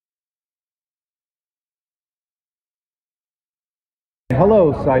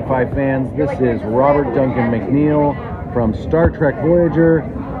Hello, sci-fi fans. This is Robert Duncan McNeill from Star Trek Voyager,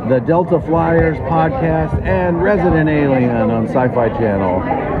 the Delta Flyers podcast, and Resident Alien on Sci-Fi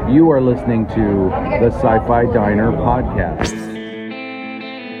Channel. You are listening to the SciFi Diner Podcast.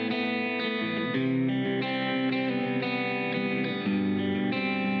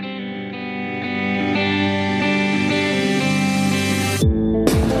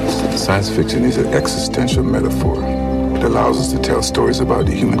 Science fiction is an existential metaphor. It allows us to tell stories about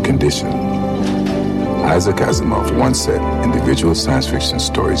the human condition. Isaac Asimov once said, individual science fiction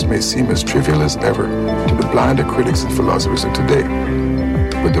stories may seem as trivial as ever to the blinder critics and philosophers of today.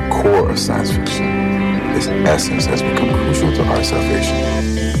 But the core of science fiction, its essence, has become crucial to our salvation.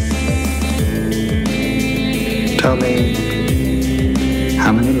 Tell me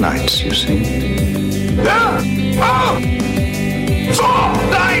how many lights you see. There are 4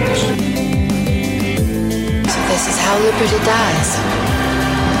 lights! So this is how liberty dies.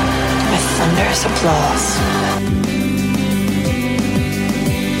 With thunderous applause.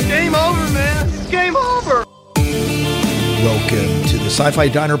 Game over, man. It's game over. Welcome to the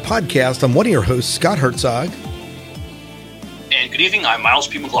SciFi Diner Podcast. I'm one of your hosts, Scott Herzog. And good evening, I'm Miles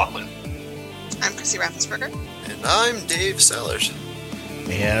P. McLaughlin. I'm Chrissy Raffensperger. And I'm Dave Sellers.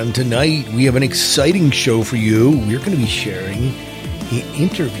 And tonight we have an exciting show for you. We're going to be sharing the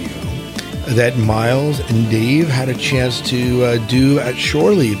interview that Miles and Dave had a chance to do at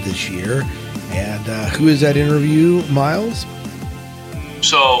Shore Leave this year. And who is that interview, Miles?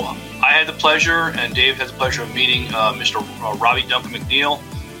 So I had the pleasure, and Dave had the pleasure of meeting Mr. Robbie Duncan McNeill.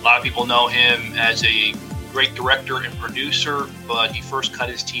 A lot of people know him as a great director and producer, but he first cut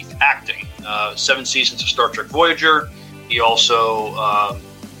his teeth acting. 7 seasons of Star Trek Voyager. He also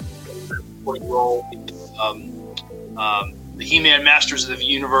played a role in the He-Man Masters of the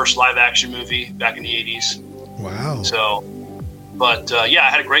Universe live-action movie back in the 80s. Wow. So, but yeah, I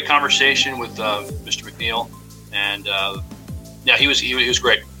had a great conversation with Mr. McNeill, and yeah, he was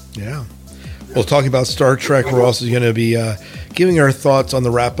great. Yeah. Well, talking about Star Trek, we're also going to be giving our thoughts on the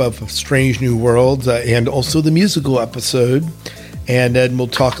wrap-up of Strange New Worlds and also the musical episode. And then we'll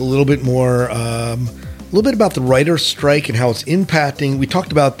talk a little bit more, a little bit about the writer's strike and how it's impacting. We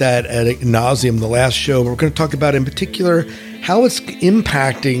talked about that ad nauseum the last show. We're going to talk about in particular how it's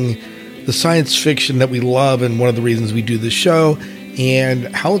impacting the science fiction that we love and one of the reasons we do this show, and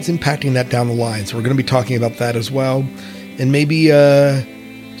how it's impacting that down the line. So we're going to be talking about that as well, and maybe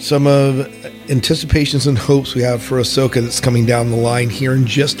some of anticipations and hopes we have for Ahsoka that's coming down the line here in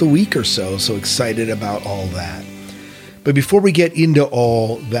just a week or so. So excited about all that. But before we get into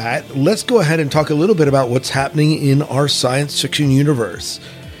all that, let's go ahead and talk a little bit about what's happening in our science fiction universe.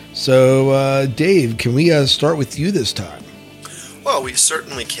 So, Dave, can we start with you this time? Well, we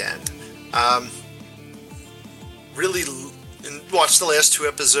certainly can. Really watched the last 2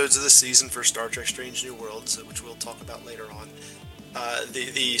 episodes of the season for Star Trek Strange New Worlds, which we'll talk about later on.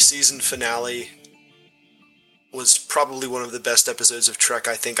 The season finale was probably one of the best episodes of Trek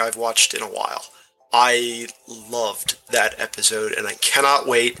I think I've watched in a while. I loved that episode, and I cannot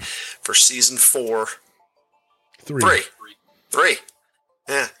wait for season 4. 3.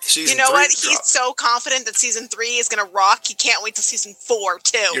 Yeah, season 3. You know what? He's so confident that season 3 is going to rock. He can't wait till season 4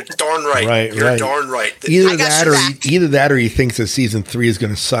 too. You're darn right. You're darn right. Either that, or he thinks that season 3 is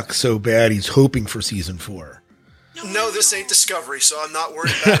going to suck so bad he's hoping for season 4. No, this ain't Discovery, so I'm not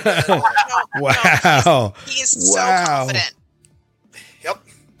worried about that at all. Wow. He is so confident. Yep.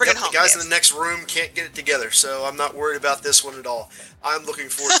 The guys in the next room can't get it together, so I'm not worried about this one at all. I'm looking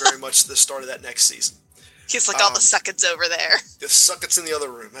forward very much to the start of that next season. He's like all the suckets over there. The suckets in the other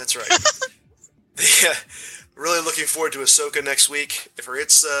room, that's right. Really looking forward to Ahsoka next week for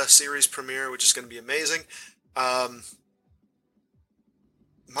its series premiere, which is going to be amazing. My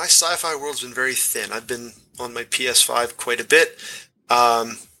sci-fi world's been very thin. I've been on my PS5 quite a bit.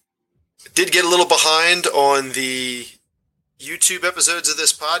 Did get a little behind on the YouTube episodes of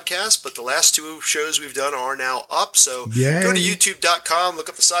this podcast, but the last 2 shows we've done are now up. So Go to youtube.com, look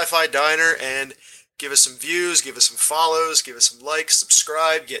up the SciFi Diner, and give us some views, give us some follows, give us some likes,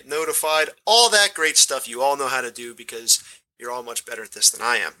 subscribe, get notified, all that great stuff you all know how to do because you're all much better at this than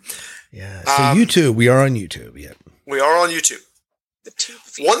I am. Yeah. So YouTube, we are on YouTube yet. We are on YouTube.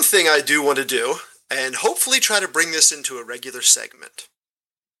 One thing I do want to do, and hopefully try to bring this into a regular segment.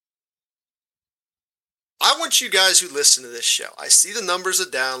 I want you guys who listen to this show, I see the numbers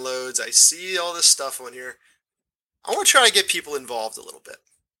of downloads, I see all this stuff on here. I want to try to get people involved a little bit.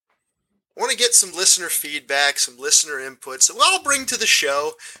 I want to get some listener feedback, some listener input, so I'll bring to the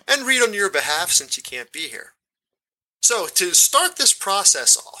show and read on your behalf since you can't be here. So to start this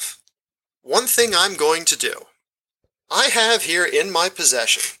process off, one thing I'm going to do, I have here in my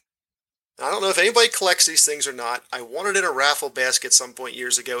possession, I don't know if anybody collects these things or not. I won it in a raffle basket some point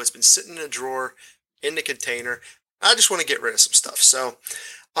years ago. It's been sitting in a drawer in the container. I just want to get rid of some stuff. So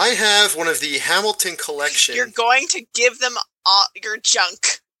I have one of the Hamilton collection. You're going to give them all your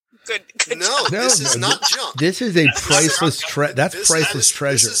junk. Good no, job. this is not junk. This is a priceless that's priceless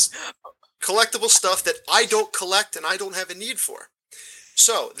treasure. This is collectible stuff that I don't collect and I don't have a need for.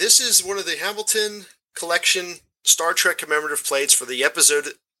 So this is one of the Hamilton collection Star Trek commemorative plates for the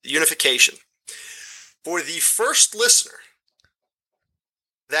episode Unification. For the first listener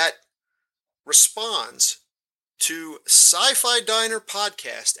that responds to SciFi Diner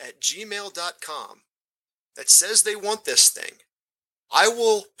Podcast at gmail.com that says they want this thing, I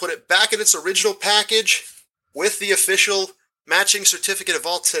will put it back in its original package with the official matching certificate of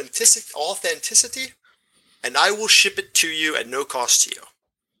authenticity, and I will ship it to you at no cost to you.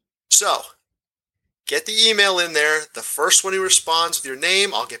 So, get the email in there. The first one who responds with your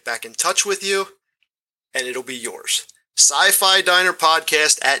name, I'll get back in touch with you, and it'll be yours. SciFi Diner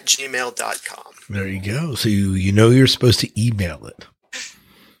Podcast at gmail.com. There you go. So you know you're supposed to email it.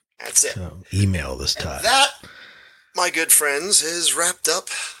 That's it. So email this time. And that, my good friends, is wrapped up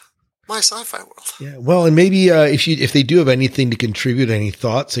my sci-fi world. Yeah. Well, and maybe if they do have anything to contribute, any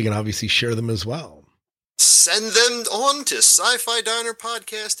thoughts, they can obviously share them as well. Send them on to sci-fi diner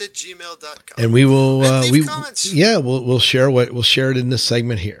podcast at gmail.com. And we will comments. we'll share it in this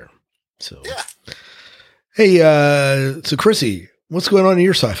segment here. So yeah. Hey, so Chrissy, what's going on in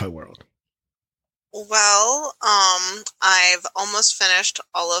your sci-fi world? Well, I've almost finished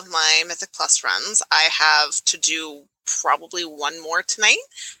all of my Mythic Plus runs. I have to do probably one more tonight,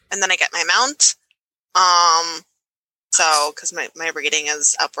 and then I get my mount. So, because my rating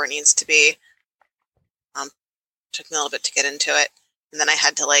is up where it needs to be. Took me a little bit to get into it, and then I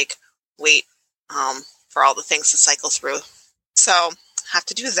had to wait for all the things to cycle through. So, have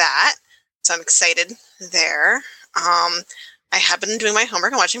to do that. So I'm excited there. I have been doing my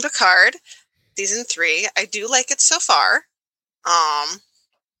homework and watching Picard season 3. I do like it so far.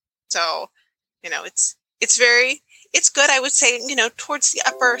 So it's good. I would say towards the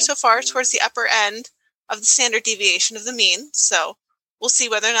upper end of the standard deviation of the mean. So we'll see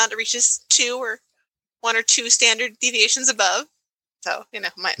whether or not it reaches 2 or 1 or 2 standard deviations above. So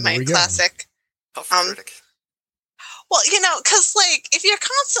my classic. Well, because if you're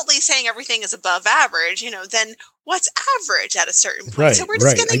constantly saying everything is above average, then what's average at a certain point? Right, so we're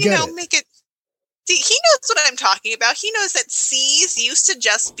just going to, make it. See, he knows what I'm talking about. He knows that C's used to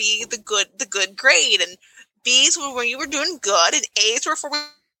just be the good grade, and B's were when you were doing good, and A's were for when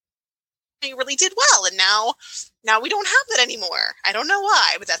you really did well. And now we don't have that anymore. I don't know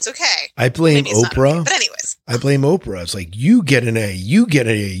why, but that's okay. I blame Oprah. Okay. But anyways, I blame Oprah. It's like you get an A, you get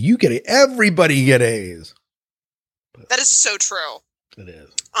an A, you get A. Everybody get A's. That is so true. It is.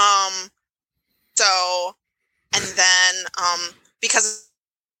 So, and then, because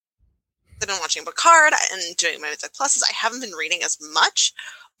I've been watching Picard and doing my Mythic Pluses, I haven't been reading as much,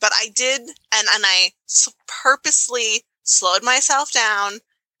 but I did, and I purposely slowed myself down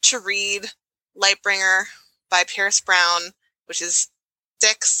to read Lightbringer by Pierce Brown, which is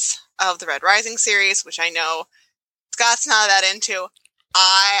 6 of the Red Rising series, which I know Scott's not that into.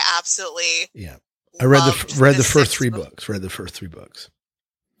 I absolutely I read the first 3 books. Read the first 3 books.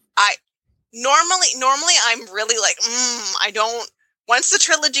 I normally I'm really I don't. Once the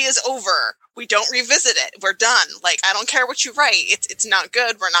trilogy is over, we don't revisit it. We're done. I don't care what you write. It's not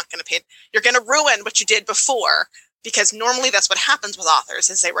good. We're not going to pay. You're going to ruin what you did before, because normally that's what happens with authors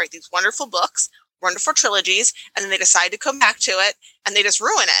is they write these wonderful books, wonderful trilogies, and then they decide to come back to it and they just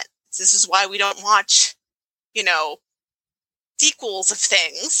ruin it. This is why we don't watch, sequels of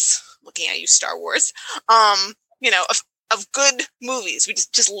things. Looking at you, Star Wars, of good movies. We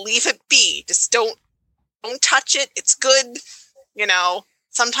just leave it be. Just don't touch it. It's good.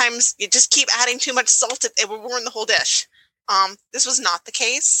 Sometimes you just keep adding too much salt. It will ruin the whole dish. This was not the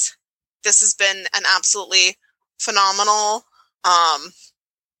case. This has been an absolutely phenomenal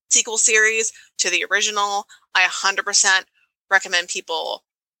sequel series to the original. I 100% recommend people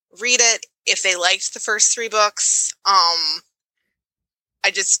read it if they liked the first 3 books.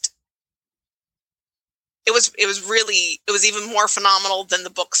 It was even more phenomenal than the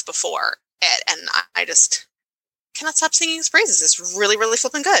books before it, and I just cannot stop singing his praises. It's really, really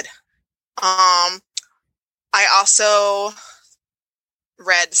flipping good. I also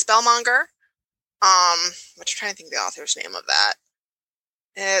read Spellmonger, which I'm trying to think of the author's name of that.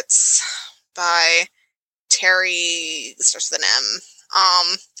 It's by Terry, it starts with an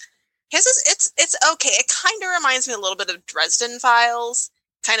M. His is, it's okay. It kind of reminds me a little bit of Dresden Files,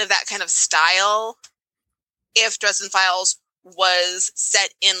 kind of that kind of style. if Dresden Files was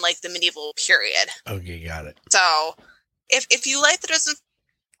set in like the medieval period. Okay, got it. So if you like the Dresden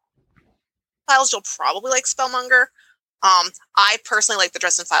Files, you'll probably like Spellmonger. I personally like the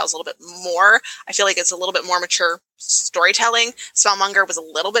Dresden Files a little bit more. I feel like it's a little bit more mature storytelling. Spellmonger was a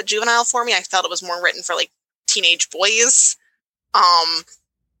little bit juvenile for me. I felt it was more written for like teenage boys.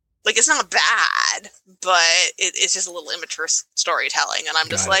 Like it's not bad, but it's just a little immature storytelling. And I'm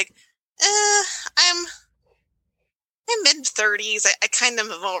just like, I'm mid-30s. I kind of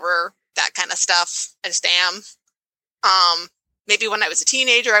am over that kind of stuff. I just am. Maybe when I was a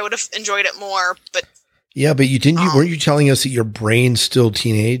teenager, I would have enjoyed it more, but yeah, but weren't you telling us that your brain's still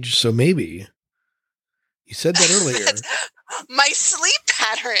teenage? So maybe you said that earlier. My sleep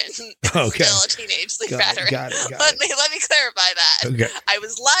pattern is still a teenage sleep pattern. Got it. Let me clarify that. Okay. I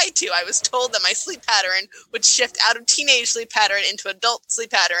was lied to. I was told that my sleep pattern would shift out of teenage sleep pattern into adult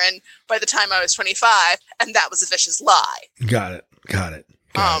sleep pattern by the time I was 25, and that was a vicious lie. Got it.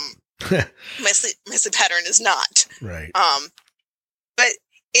 My sleep pattern is not. Right. But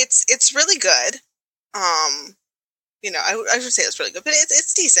it's really good. I would say it's really good, but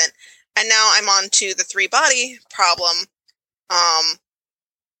it's decent. And now I'm on to the 3-body problem.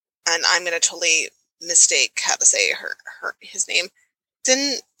 And I'm going to totally mistake how to say his name.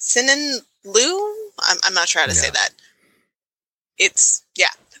 Sinin Lu? I'm not sure how to say that.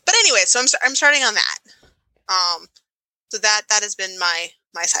 But anyway, so I'm starting on that. So that has been my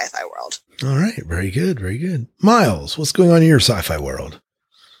sci-fi world. All right. Very good. Very good. Miles, what's going on in your sci-fi world?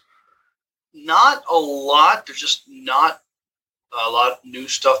 Not a lot. There's just not a lot of new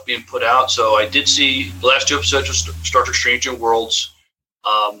stuff being put out. So I did see the last 2 episodes of Star Trek Strange New Worlds.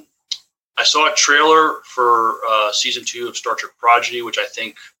 I saw a trailer for season 2 of Star Trek Prodigy, which I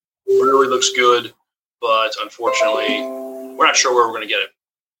think really looks good, but unfortunately, we're not sure where we're going to get it.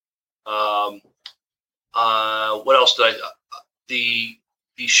 What else did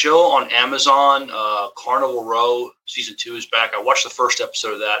the show on Amazon, Carnival Row, season 2 is back. I watched the first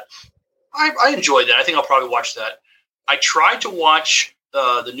episode of that. I enjoyed that. I think I'll probably watch that. I tried to watch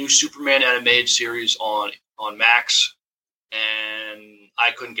the new Superman animated series on Max, and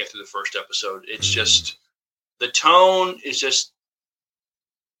I couldn't get through the first episode. It's just the tone is just.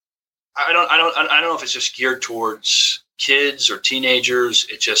 I don't know if it's just geared towards kids or teenagers.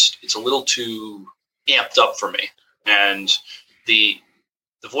 It's a little too amped up for me. And the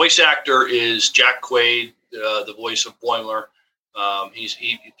voice actor is Jack Quaid, the voice of Boimler.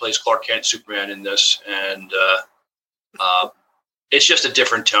 He plays Clark Kent, Superman in this, and it's just a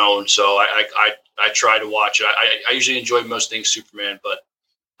different tone. So I try to watch it. I usually enjoy most things Superman, but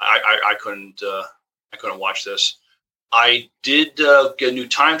I couldn't watch this. I did get a new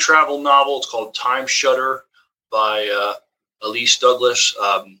time travel novel. It's called Time Shudder by Elise Douglas.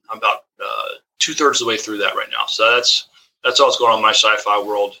 I'm about 2/3 of the way through that right now. So that's all that's going on in my sci-fi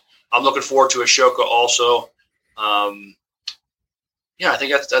world. I'm looking forward to Ashoka also. I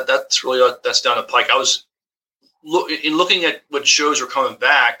think that's really that's down the pike. I was looking at what shows are coming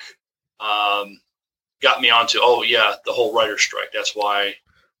back. Got me onto the whole writer's strike. That's why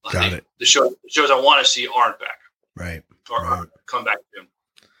the shows I want to see aren't back. Right. Or come back to him.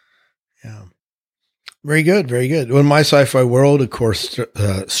 Yeah. Very good. Very good. Well, in my sci-fi world, of course,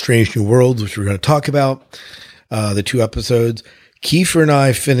 Strange New Worlds, which we're going to talk about, the 2 episodes. Kiefer and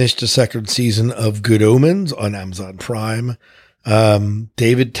I finished the 2nd season of Good Omens on Amazon Prime.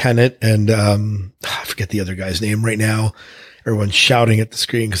 David Tennant and I forget the other guy's name right now. Everyone's shouting at the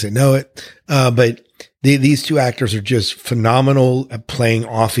screen because they know it. But these 2 actors are just phenomenal at playing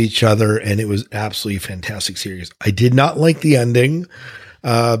off each other, and it was absolutely a fantastic series. I did not like the ending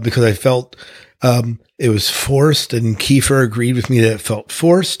because I felt it was forced, and Kiefer agreed with me that it felt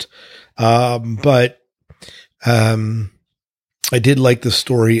forced. But I did like the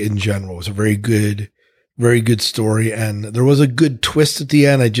story in general. It was a very good story, and there was a good twist at the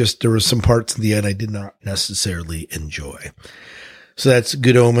end. There was some parts in the end I did not necessarily enjoy. So that's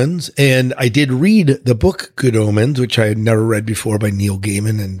Good Omens. And I did read the book Good Omens, which I had never read before, by Neil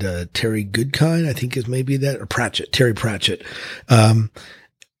Gaiman and Terry Goodkind, I think is maybe that, or Terry Pratchett,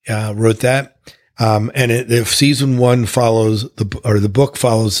 wrote that. And if season 1 follows the book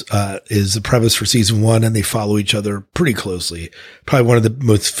follows, is the premise for season 1, and they follow each other pretty closely. Probably one of the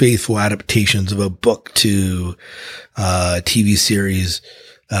most faithful adaptations of a book to TV series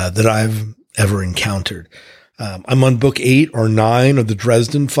that I've ever encountered. I'm on book 8 or 9 of the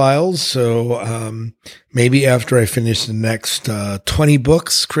Dresden Files. So, maybe after I finish the next 20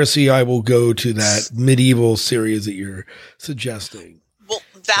 books, Chrissy, I will go to that medieval series that you're suggesting. Well,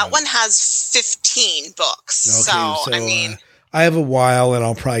 that one has 15 books. Okay, so I mean, I have a while, and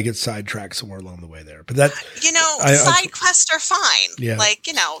I'll probably get sidetracked somewhere along the way there. But that, side quests are fine. Yeah, like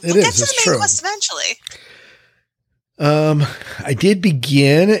we'll get to the main quest eventually. I did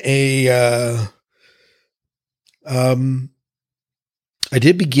begin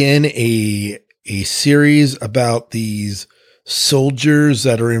a series about these soldiers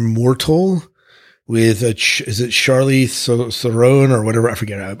that are immortal with is it Charlize Theron or whatever? I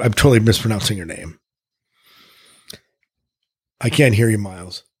forget. I'm totally mispronouncing her name. I can't hear you,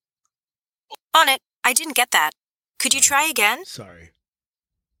 Miles. On it. I didn't get that. Could you try again? Sorry.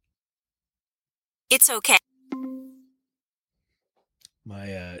 It's okay.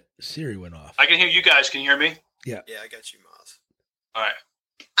 My Siri went off. I can hear you guys. Can you hear me? Yeah. Yeah, I got you, Miles. All right.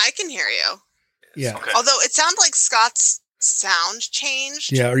 I can hear you. Yeah. Okay. Although it sounds like Scott's sound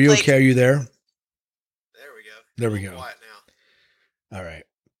changed. Yeah. Are you okay? Are you there? There we go. There we go. Quiet now. All right.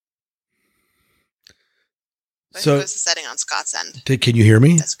 So what's the setting on Scott's end? Can you hear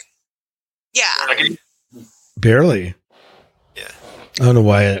me? That's good. Yeah. Barely. Yeah. I don't know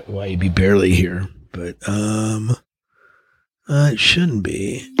why you'd be barely here, but it shouldn't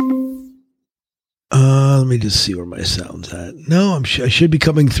be. Let me just see where my sound's at. No, I should be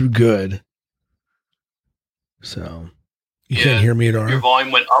coming through good. So you can't hear me at all. Your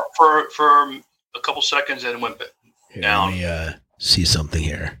volume went up for a couple seconds and went down. Let me see something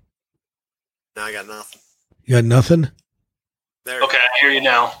here. No, I got nothing. You got nothing? There. Okay, I hear you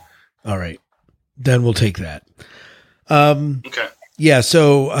now. All right. Then we'll take that. Okay. Yeah,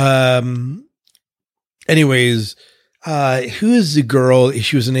 so anyways, who is the girl?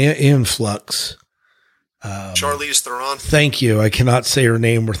 She was an influx. Charlize Theron. Thank you. I cannot say her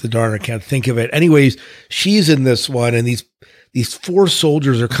name worth the darn. I can't think of it. Anyways, she's in this one, and these four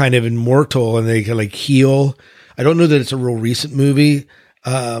soldiers are kind of immortal, and they can like heal. I don't know that it's a real recent movie.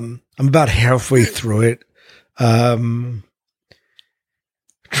 I'm about halfway through it. Trying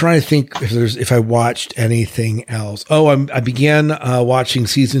to think if I watched anything else. Oh, I began watching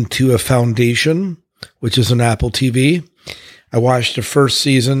season 2 of Foundation, which is on Apple TV. I watched the first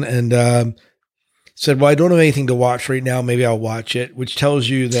season and said, well, I don't have anything to watch right now. Maybe I'll watch it, which tells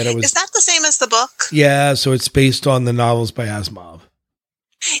you that it was. Is that the same as the book? Yeah, so it's based on the novels by Asimov.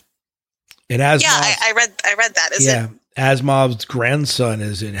 And Asimov, yeah, I read that. Is it? Asimov's grandson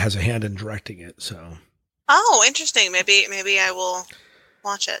has a hand in directing it. So. Oh, interesting. Maybe I will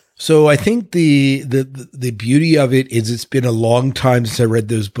watch it. So I think the beauty of it is it's been a long time since I read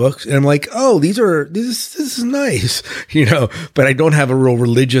those books, and I'm like, oh, this is nice, but I don't have a real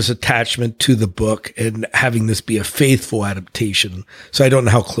religious attachment to the book and having this be a faithful adaptation. So I don't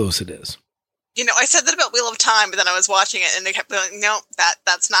know how close it is. I said that about Wheel of Time, but then I was watching it and they kept going, no,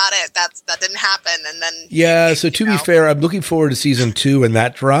 that's not it. That didn't happen. And then so to be fair, I'm looking forward to season 2 when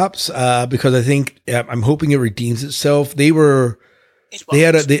that drops because I think I'm hoping it redeems itself. They had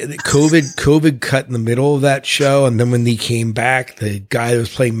the COVID cut in the middle of that show, and then when they came back, the guy that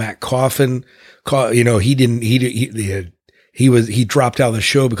was playing Matt Coffin, he dropped out of the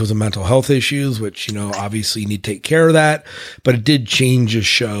show because of mental health issues, which obviously you need to take care of that. But it did change the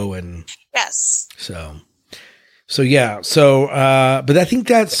show, and yes, so yeah, but I think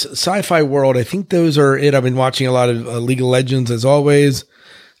that's Sci-Fi World. I think those are it. I've been watching a lot of League of Legends as always,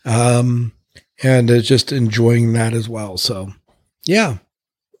 and just enjoying that as well. So. Yeah.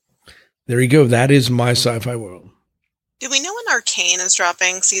 There you go. That is my Sci-Fi World. Do we know when Arcane is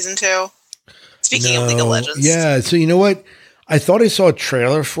dropping season 2? Speaking of League of Legends. Yeah. So you know what? I thought I saw a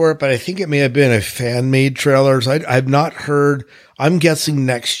trailer for it, but I think it may have been a fan-made trailer. I've not heard. I'm guessing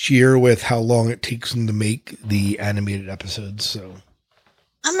next year with how long it takes them to make the animated episodes. So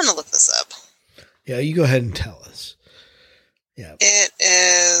I'm going to look this up. Yeah, you go ahead and tell us. Yeah. It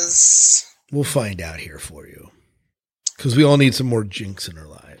is. We'll find out here for you. Because we all need some more Jinx in our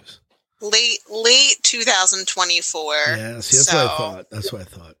lives. Late 2024. Yeah, see, that's what I thought. That's what I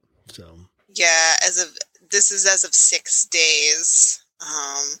thought. So yeah, this is as of 6 days.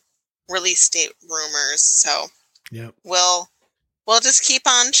 Release date rumors. So yeah, we'll just keep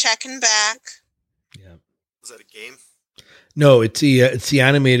on checking back. Yeah. Was that a game? No, it's the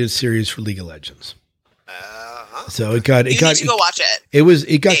animated series for League of Legends. So it got. You need to go watch it.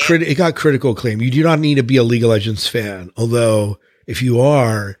 It got critical acclaim. You do not need to be a League of Legends fan, although if you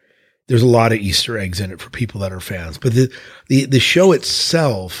are, there's a lot of Easter eggs in it for people that are fans. But the show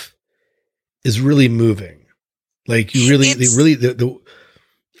itself is really moving. Like the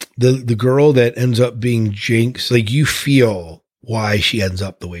girl that ends up being Jinx, like you feel why she ends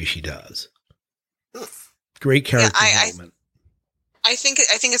up the way she does. Great character development. I think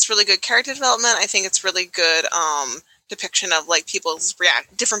it's really good character development. I think it's really good depiction of like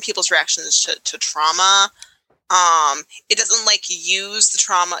different people's reactions to trauma. It doesn't like use the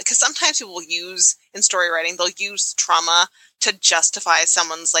trauma, because sometimes people will use in story writing, they'll use trauma to justify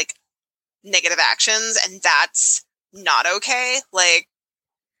someone's like negative actions, and that's not okay. Like,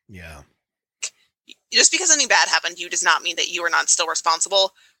 yeah, just because something bad happened to you does not mean that you are not still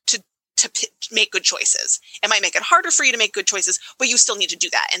responsible to make good choices. It might make it harder for you to make good choices, but you still need to do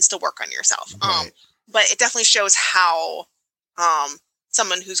that and still work on yourself. Right. But it definitely shows how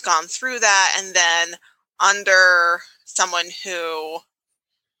someone who's gone through that, and then under someone who,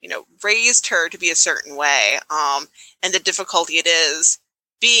 you know, raised her to be a certain way, and the difficulty it is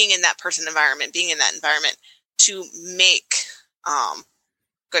being in that environment to make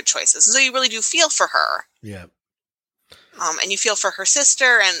good choices. And so you really do feel for her. Yeah. And you feel for her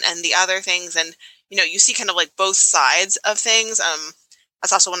sister and the other things. And, you know, you see kind of like both sides of things.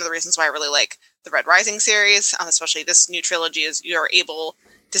 That's also one of the reasons why I really like the Red Rising series, especially this new trilogy, is you're able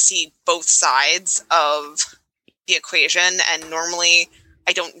to see both sides of the equation. And normally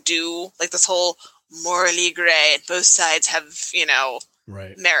I don't do like this whole morally gray and both sides have, you know,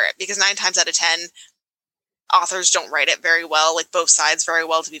 merit, because 9 times out of 10 authors don't write it very well, like both sides very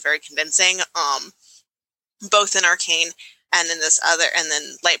well, to be very convincing. Both in Arcane and in this other, and then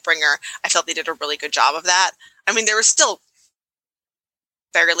Lightbringer, I felt they did a really good job of that. I mean, there was still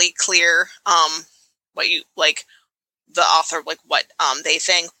fairly clear what you like the author, like what they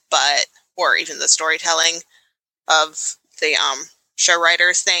think, but or even the storytelling of the show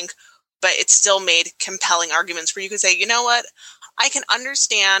writers think, but it still made compelling arguments where you could say, you know what, I can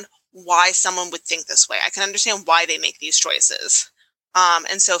understand why someone would think this way. I can understand why they make these choices.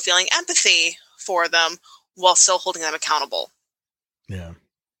 And so feeling empathy for them while still holding them accountable. Yeah.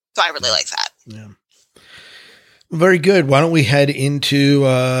 So I really like that. Yeah. Very good. Why don't we head into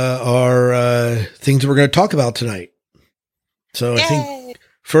our things that we're going to talk about tonight? So I think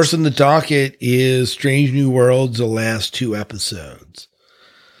first on the docket is Strange New Worlds, the last 2 episodes.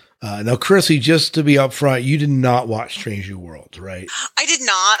 Now, Chrissy, just to be upfront, you did not watch Strange New Worlds, right? I did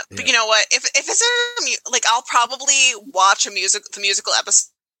not, but you know what? If it's like, I'll probably watch the musical episode.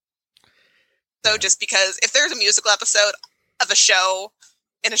 So just because if there's a musical episode of a show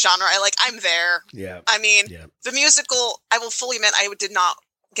in a genre I like, I'm there. Yeah. I mean, the musical, I will fully admit, I did not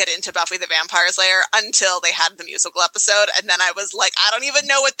get into Buffy the Vampire Slayer until they had the musical episode, and then I was like, I don't even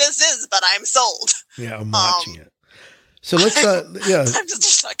know what this is, but I'm sold. Yeah, I'm watching it. So let's I'm just a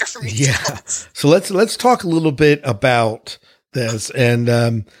sucker for musicals. So let's talk a little bit about this. And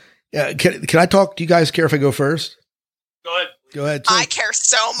can I talk? Do you guys care if I go first? Go ahead. I care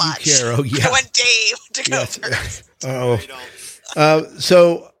so much. You care. Oh yeah. I want Dave to go first.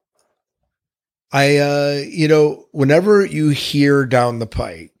 So I whenever you hear down the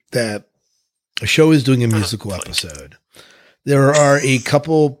pipe that a show is doing a musical episode, there are a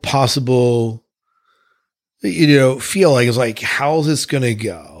couple possible feelings like, how's this going to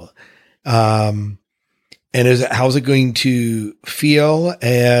go? And how's it going to feel?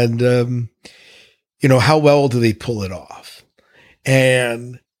 And, how well do they pull it off?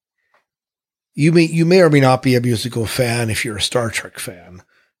 And you may or may not be a musical fan if you're a Star Trek fan,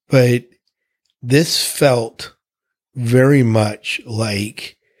 but this felt very much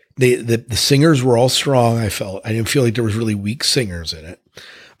like the singers were all strong. I didn't feel like there was really weak singers in it.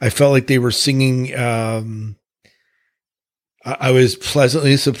 I felt like they were singing. I was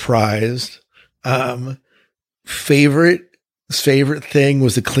pleasantly surprised. Favorite thing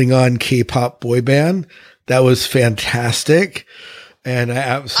was the Klingon K-pop boy band. That was fantastic. And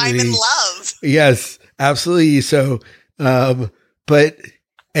I'm in love. Yes, absolutely. So, but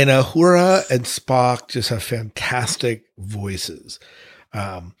Uhura and Spock just have fantastic voices.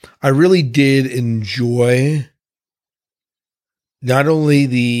 I really did enjoy not only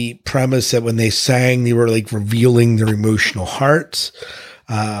the premise that when they sang, they were like revealing their emotional hearts,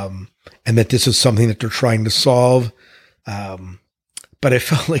 and that this is something that they're trying to solve. But I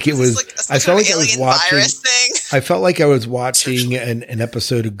felt like it was, I felt like I was watching, I felt like I was watching an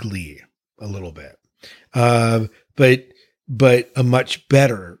episode of Glee a little bit. But a much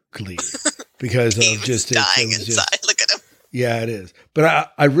better Glee because of just dying inside. Look at him. Yeah, it is.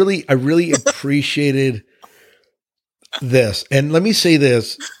 But I really appreciated this. And let me say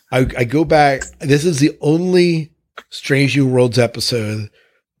this. I go back. This is the only Strange New Worlds episode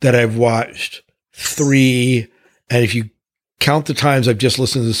that I've watched 3. And if you count the times I've just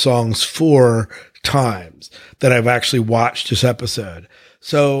listened to the songs, 4 times that I've actually watched this episode.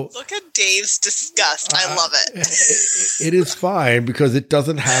 So look at Dave's disgust. I love it. It is fine because it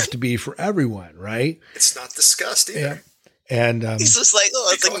doesn't have to be for everyone, right? It's not disgust either. Yeah. And he's just like,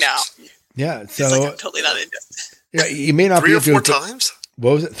 it's like, no. Yeah. So he's like, I'm totally not into it. Yeah, you may not 3 be or 4 times.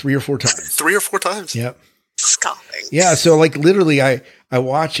 What was it? 3 or 4 times. 3 or 4 times. Yep. scoffing. Yeah. So like literally I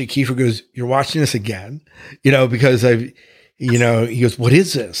watch it. Kiefer goes, "You're watching this again?" Because he goes, "What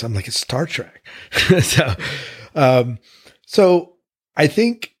is this?" I'm like, "It's Star Trek." So I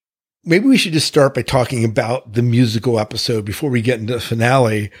think maybe we should just start by talking about the musical episode before we get into the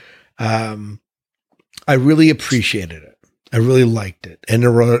finale. I really appreciated it. I really liked it. And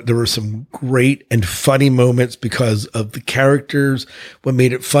there were some great and funny moments because of the characters. What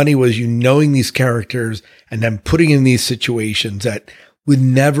made it funny was knowing these characters and then putting in these situations that would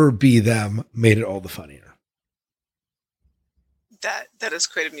never be them made it all the funnier. That is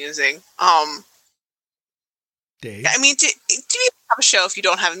quite amusing. Dave? I mean, do you have a show if you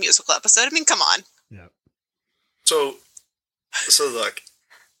don't have a musical episode? I mean, come on. Yeah. So look,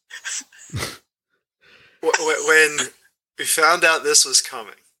 when we found out this was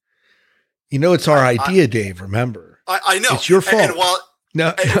coming, it's our idea, Dave. Remember, I know it's your fault. And while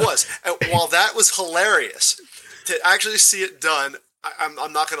no, it was, and while that was hilarious to actually see it done,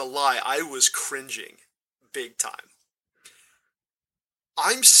 I'm not going to lie, I was cringing big time.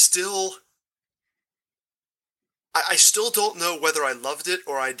 I still don't know whether I loved it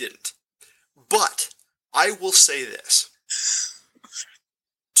or I didn't. But I will say this.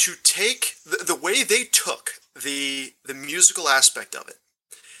 To take the way they took the musical aspect of it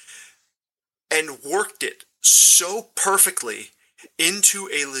and worked it so perfectly into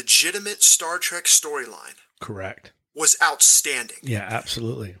a legitimate Star Trek storyline. Correct. Was outstanding. Yeah,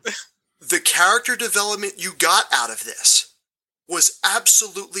 absolutely. The character development you got out of this was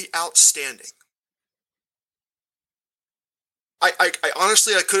absolutely outstanding. I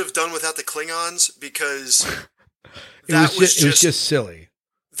honestly, I could have done without the Klingons because it was just silly.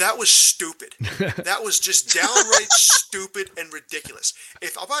 That was stupid. That was just downright stupid and ridiculous.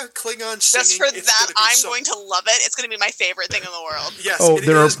 If I'm a Klingon singing, just for that, going to love it. It's going to be my favorite thing in the world. Yes. Oh,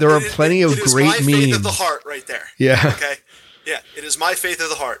 there are plenty of great memes. It is my faith of the heart, right there. Yeah. Okay. Yeah, it is my faith of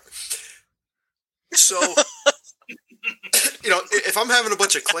the heart. So, if I'm having a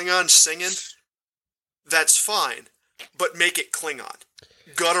bunch of Klingons singing, that's fine. But make it Klingon.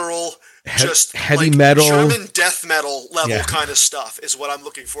 Guttural, just heavy like metal, German death metal level kind of stuff is what I'm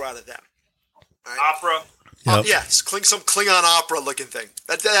looking for out of them. Right? Opera. Yep. Yes, some Klingon opera looking thing.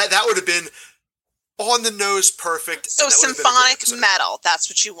 That would have been on the nose perfect. So symphonic metal, that's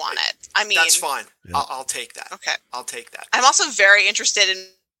what you wanted. I mean, that's fine. Yeah. I'll take that. Okay. I'll take that. I'm also very interested in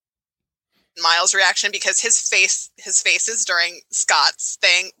Miles' reaction because his faces during Scott's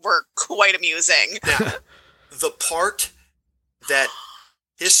thing were quite amusing. Now, the part that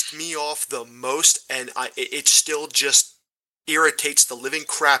pissed me off the most, and it still just irritates the living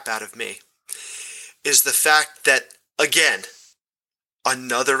crap out of me, is the fact that, again,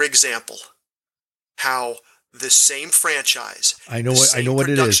 another example, how the same franchise. I know what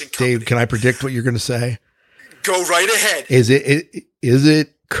it is. Company, Dave, can I predict what you're going to say? Go right ahead. Is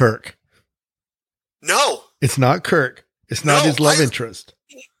it Kirk? No. It's not Kirk. It's not his love interest.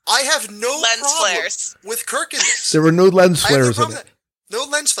 I have no lens problem flares with Kirk in this. There were no lens flares in it. No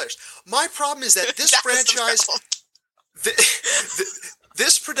lens flares. My problem is that this franchise,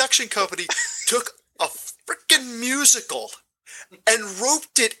 this production company took a freaking musical and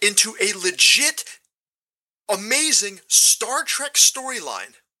roped it into a legit, amazing Star Trek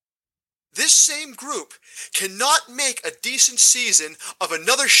storyline. This same group cannot make a decent season of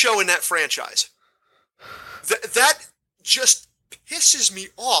another show in that franchise. That just pisses me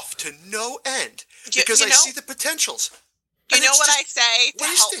off to no end because I see the potentials. You know what I say to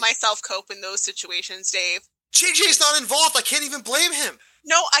help myself cope in those situations, Dave? JJ's not involved. I can't even blame him.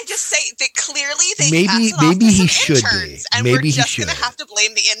 No, I just say that clearly they maybe he should interns, be. And maybe we're just going to have to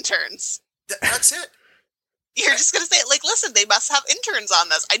blame the interns. That's it. You're just going to say, listen, they must have interns on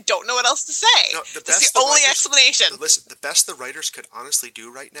this. I don't know what else to say. No, That's the only explanation. Listen, the best the writers could honestly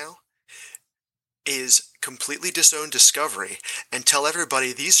do right now is completely disown Discovery and tell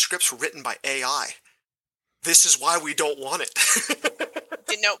everybody these scripts were written by AI. This is why we don't want it.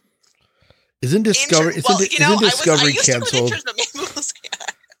 No. Isn't Discovery Discovery canceled?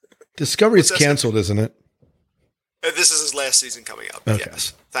 Discovery's canceled, isn't it? This is his last season coming up. Okay.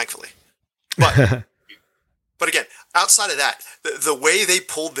 Yes, thankfully. But again, outside of that, the way they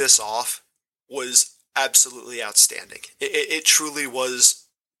pulled this off was absolutely outstanding. It truly was.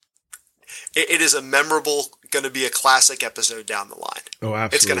 It is a memorable, going to be a classic episode down the line. Oh,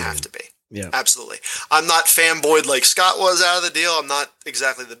 absolutely. It's going to have to be. Yeah. Absolutely. I'm not fanboyed like Scott was out of the deal. I'm not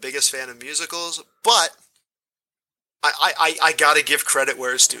exactly the biggest fan of musicals, but I got to give credit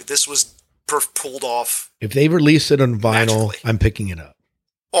where it's due. This was pulled off. If they release it on vinyl, magically. I'm picking it up.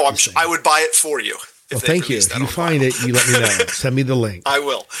 Oh, I would buy it for you. Well, thank you. If you find it, you let me know. Send me the link. I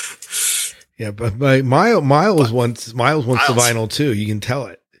will. Yeah, but Miles wants the vinyl too. You can tell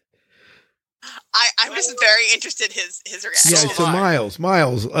it. I'm just very interested his reaction. Yeah, so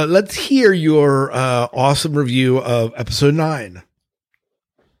Miles, let's hear your awesome review of episode 9.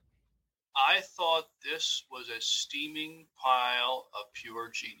 I thought this was a steaming pile of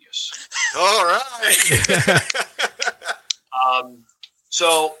pure genius. All right.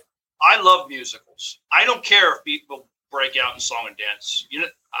 So I love musicals. I don't care if people break out in song and dance.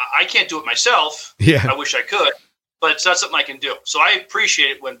 I can't do it myself. Yeah. I wish I could, but it's not something I can do. So I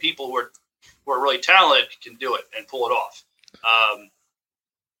appreciate it when people who are really talented can do it and pull it off.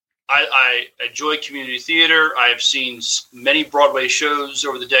 I enjoy community theater. I have seen many Broadway shows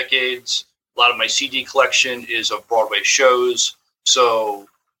over the decades. A lot of my CD collection is of Broadway shows. So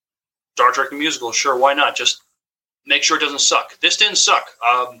Star Trek the musical, sure, why not? Just make sure it doesn't suck. This didn't suck.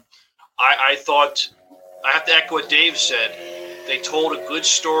 I thought, I have to echo what Dave said. They told a good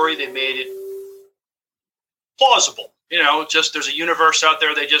story. They made it plausible. Just there's a universe out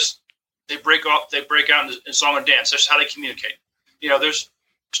there. They break out in song and dance. That's how they communicate. There's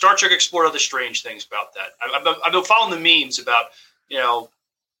Star Trek explored other strange things about that. I've been following the memes about,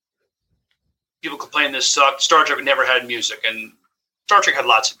 people complaining this sucked. Star Trek never had music, and Star Trek had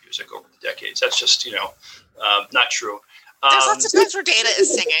lots of music over the decades. That's just, not true. There's lots of times where Data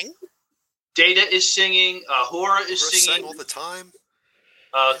is singing. Data is singing. Uhura is singing all the time.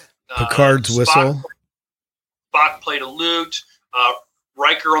 Picard's whistle. Spock played a lute.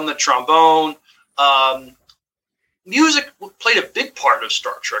 Riker on the trombone. Music played a big part of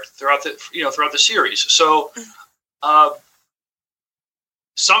Star Trek throughout the series. So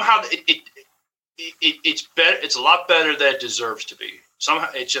somehow it's better. It's a lot better than it deserves to be. Somehow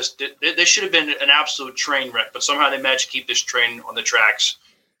there should have been an absolute train wreck, but somehow they managed to keep this train on the tracks.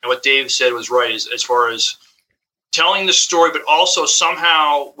 And what Dave said was right as far as telling the story, but also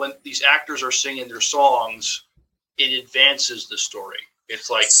somehow when these actors are singing their songs, it advances the story. It's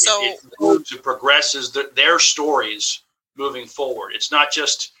like it moves, it progresses their stories moving forward. It's not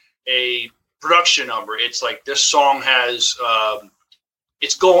just a production number. It's like this song has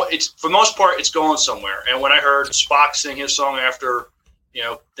it's for the most part it's going somewhere. And when I heard Spock sing his song after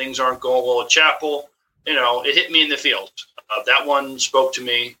things aren't going well at Chapel, it hit me in the field. That one spoke to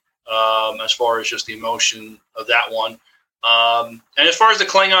me as far as just the emotion of that one. And as far as the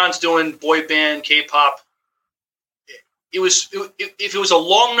Klingons doing boy band K-pop, if it was a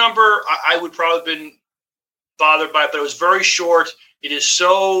long number, I would probably have been bothered by it, but it was very short. It is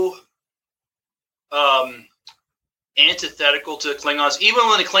so antithetical to the Klingons. Even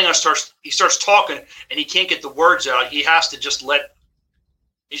when the Klingon starts talking and he can't get the words out, he has to just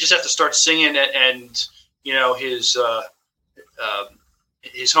have to start singing it, and his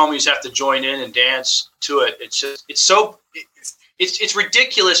homies have to join in and dance to it. It's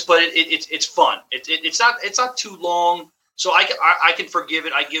ridiculous, but it's fun. It's not too long. So I can forgive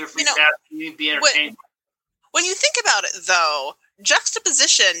it. I give it free pass. You be entertained. When you think about it, though,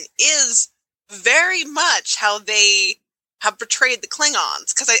 juxtaposition is very much how they have portrayed the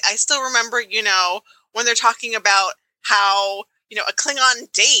Klingons. Because I still remember, when they're talking about how, a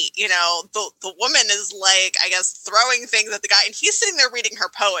Klingon date, the woman is like, I guess, throwing things at the guy, and he's sitting there reading her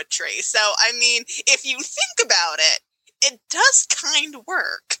poetry. So, I mean, if you think about it, it does kind of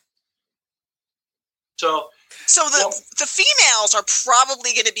work. So the females are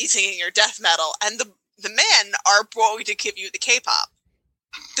probably going to be singing your death metal, and the men are going to give you the K-pop.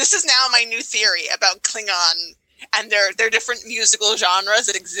 This is now my new theory about Klingon and their different musical genres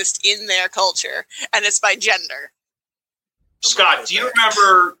that exist in their culture, and it's by gender. Scott, do you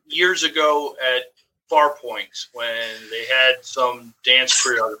remember years ago at Farpoint when they had some dance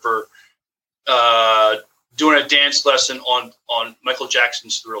choreographer doing a dance lesson on Michael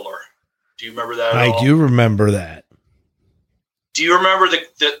Jackson's Thriller? Do you remember that? I do remember that. Do you remember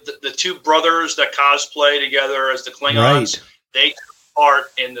the two brothers that cosplay together as the Klingons? Right. They took part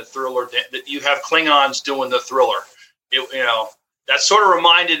in the Thriller. You have Klingons doing the Thriller. That sort of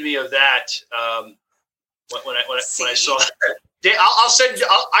reminded me of that when I saw that. I'll send.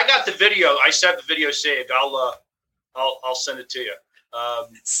 I got the video. I still have the video saved. I'll send it to you.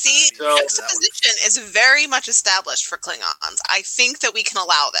 Juxtaposition is very much established for Klingons. I think that we can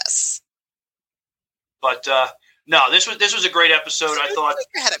allow this. But no, this was a great episode. I thought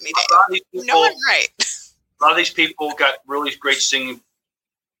you're ahead of me, Dave. No, I'm right. A lot of these people got really great singing,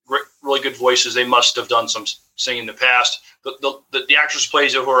 really good voices. They must have done some singing in the past. The actress who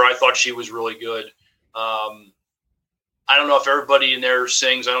plays her, I thought she was really good. I don't know if everybody in there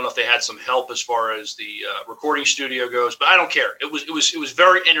sings. I don't know if they had some help as far as the recording studio goes, but I don't care. It was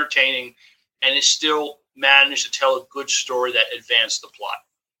very entertaining, and it still managed to tell a good story that advanced the plot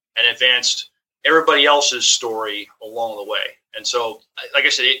and advanced everybody else's story along the way. And so, like I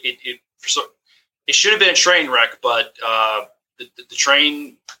said, it should have been a train wreck, but the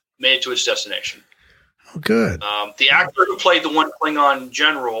train made it to its destination. Oh, good. The actor who played the one Klingon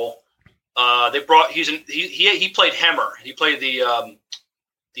general, he played Hemmer. He played the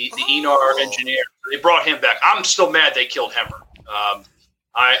Enar engineer. They brought him back. I'm still mad they killed Hemmer.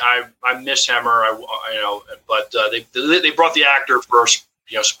 I miss Hemmer. But they brought the actor for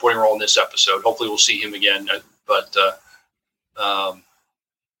supporting role in this episode. Hopefully we'll see him again. But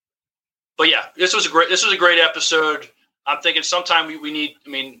yeah, this was a great episode. I'm thinking sometime we need. I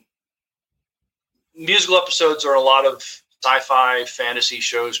mean, musical episodes are a lot of sci-fi fantasy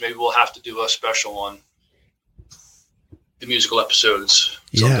shows. Maybe we'll have to do a special on the musical episodes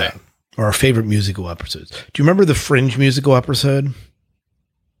someday. Yeah, or our favorite musical episodes. Do you remember the Fringe musical episode?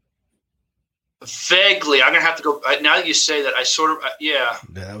 Vaguely. I'm gonna have to go. Now that you say that, I sort of yeah.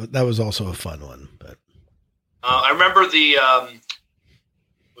 That was also a fun one. But I remember the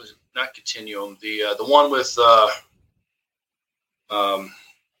was it not Continuum? The one with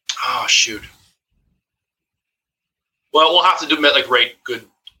oh shoot. Well, we'll have to do like good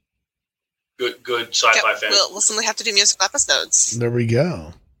sci-fi fantasy. We'll simply have to do musical episodes. There we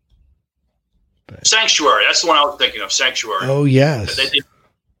go. Sanctuary. That's the one I was thinking of. Sanctuary. Oh yes.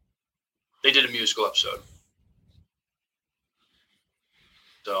 They did a musical episode.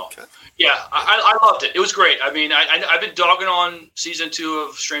 So, yeah, I loved it. It was great. I mean, I've been dogging on season 2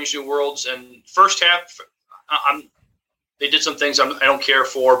 of Strange New Worlds, and first half, they did some things I don't care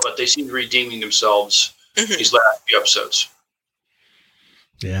for, but they seem to be redeeming themselves these last few episodes.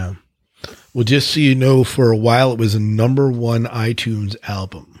 Yeah. Well, just so you know, for a while it was a #1 iTunes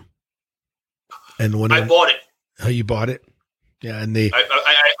album, and when I bought it. Oh, you bought it? Yeah, and they.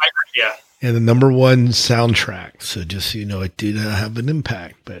 Yeah. And the #1 soundtrack. So just so you know, it did have an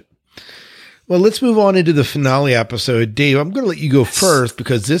impact. But well, let's move on into the finale episode. Dave, I'm going to let you go first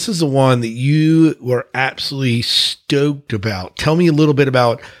because this is the one that you were absolutely stoked about. Tell me a little bit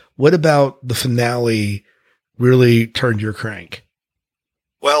about what about the finale really turned your crank.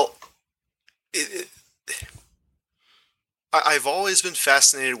 Well, I've always been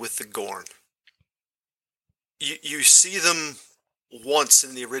fascinated with the Gorn. You see them once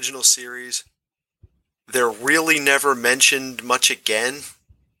in the original series. They're really never mentioned much again.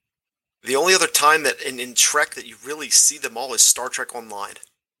 The only other time that in Trek that you really see them all is Star Trek Online.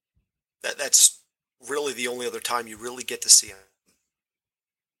 That's really the only other time you really get to see them.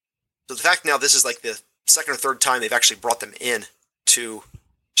 So the fact now this is like the second or third time they've actually brought them in to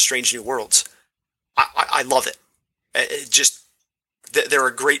Strange New Worlds, I love it. It just, they're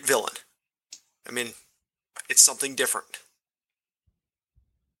a great villain. I mean, it's something different.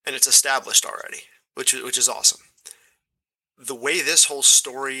 And it's established already, which is awesome. The way this whole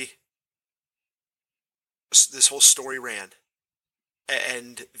story ran,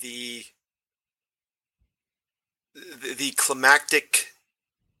 and the climactic,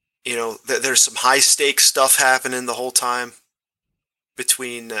 there's some high stakes stuff happening the whole time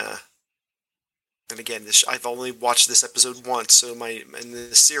between. And again, I've only watched this episode once, and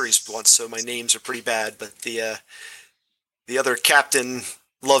the series once, so my names are pretty bad. But the other captain,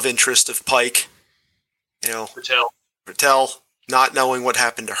 love interest of Pike, Patel, not knowing what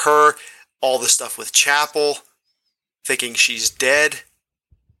happened to her, all the stuff with Chapel, thinking she's dead,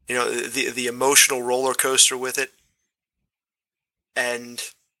 the emotional roller coaster with it,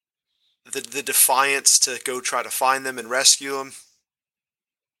 and the defiance to go try to find them and rescue them.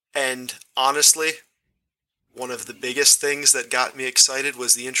 And honestly, one of the biggest things that got me excited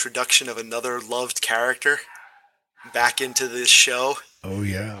was the introduction of another loved character back into this show. Oh,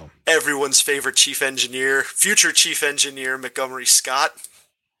 yeah. Everyone's favorite future chief engineer, Montgomery Scott.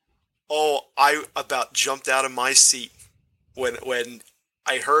 Oh, I about jumped out of my seat when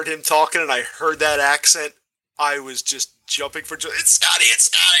I heard him talking and I heard that accent. I was just jumping for joy. It's Scotty!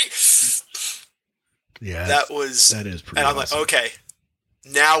 Yeah. That is pretty And I'm awesome. like, okay,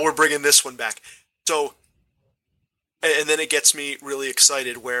 now we're bringing this one back. So, and then it gets me really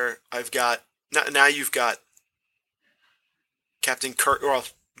excited where now you've got Captain Kirk, or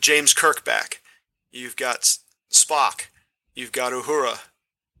James Kirk back. You've got Spock. You've got Uhura.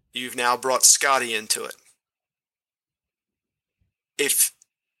 You've now brought Scotty into it. If,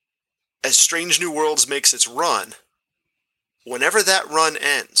 as Strange New Worlds makes its run, whenever that run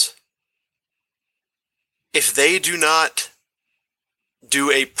ends, if they do not do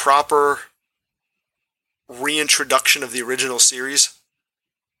a proper reintroduction of the original series,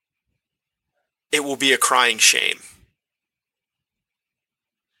 it will be a crying shame.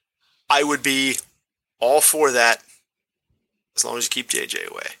 I would be all for that as long as you keep JJ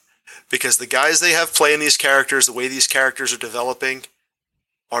away. because the guys they have playing these characters, the way these characters are developing,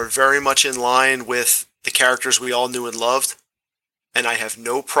 are very much in line with the characters we all knew and loved. And I have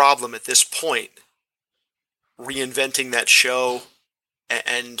no problem at this point reinventing that show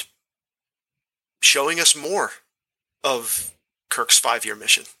and showing us more of Kirk's 5-year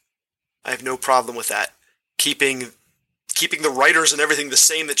mission. I have no problem with that. Keeping the writers and everything the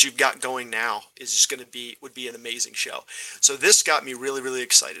same that you've got going now is just would be an amazing show. So this got me really, really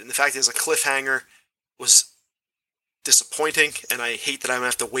excited. And the fact is, a cliffhanger was disappointing, and I hate that I'm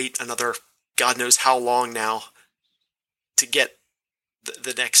going to have to wait another God knows how long now to get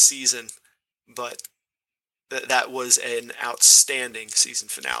the next season. But that was an outstanding season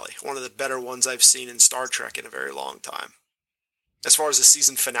finale. One of the better ones I've seen in Star Trek in a very long time, as far as the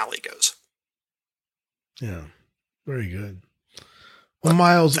season finale goes. Yeah, very good. Well,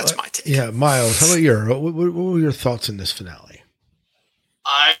 Miles, that's my take. Yeah, Miles, how about what were your thoughts in this finale?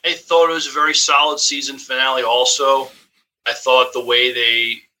 I thought it was a very solid season finale also. I thought the way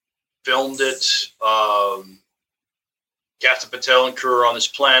they filmed it, Captain Patel and crew are on this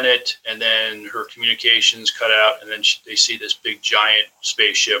planet, and then her communications cut out, and then they see this big giant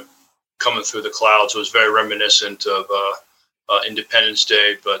spaceship coming through the clouds. It was very reminiscent of Independence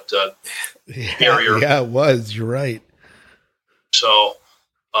Day, but scarier. Yeah, it was. You're right. So,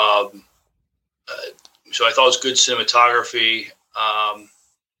 so I thought it was good cinematography.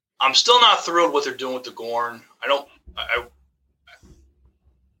 I'm still not thrilled what they're doing with the Gorn.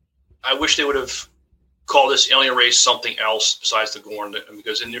 I wish they would have called this alien race something else besides the Gorn,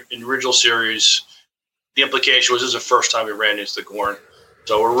 because in the original series, the implication was this is the first time we ran into the Gorn.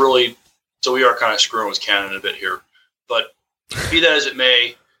 So we are kind of screwing with canon a bit here. But be that as it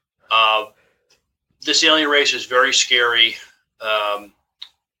may, this alien race is very scary. So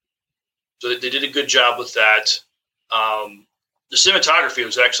they did a good job with that. The cinematography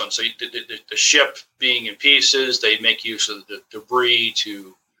was excellent. So the ship being in pieces, they make use of the debris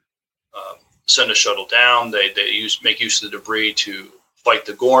to send a shuttle down. They make use of the debris to fight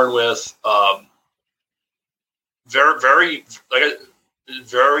the Gorn with. Very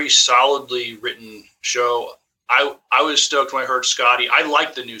solidly written show. I was stoked when I heard Scotty. I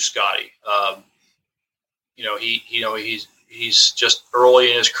like the new Scotty. He's just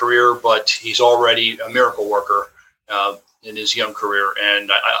early in his career, but he's already a miracle worker in his young career,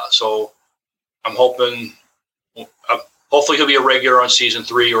 and so I'm hoping. Hopefully, he'll be a regular on season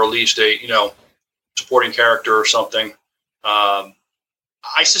 3, or at least a supporting character or something. I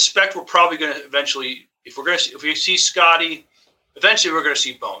suspect we're probably going to eventually, if we see Scotty, eventually we're going to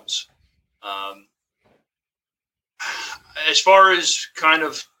see Bones. As far as kind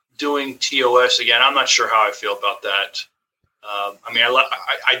of doing TOS again, I'm not sure how I feel about that.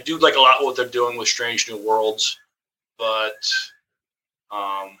 I do like a lot what they're doing with Strange New Worlds, but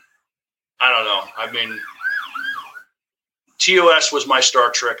I don't know. I mean, TOS was my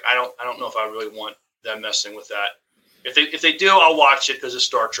Star Trek. I don't know if I really want them messing with that. If they do, I'll watch it because it's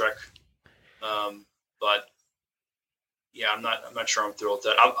Star Trek. But yeah, I'm not sure I'm thrilled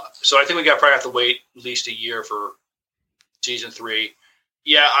with that. So I think we probably have to wait at least a year for season 3.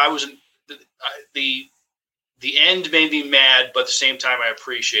 Yeah, I wasn't. The end made me mad, but at the same time, I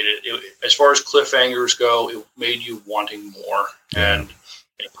appreciate it. As far as cliffhangers go, it made you wanting more, and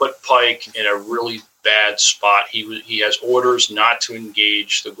it put Pike in a really bad spot. He has orders not to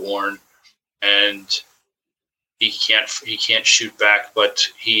engage the Gorn, and he can't shoot back. But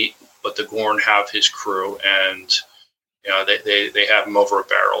the Gorn have his crew, and they have him over a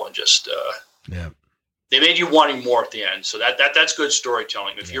barrel, and just they made you wanting more at the end. So that's good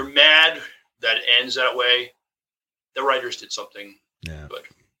storytelling. If you're mad that it ends that way, the writers did something good.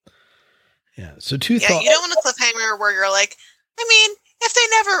 Yeah. So two thoughts. You don't want a cliffhanger where you're like, I mean,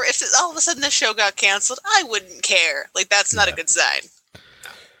 if all of a sudden the show got canceled, I wouldn't care. Like, that's not a good sign.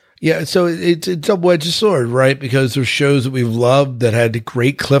 Yeah, so it's a double-edged sword, right? Because there's shows that we've loved that had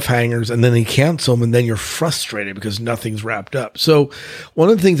great cliffhangers, and then they cancel them, and then you're frustrated because nothing's wrapped up. So one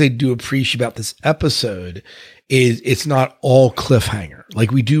of the things I do appreciate about this episode is it's not all cliffhanger.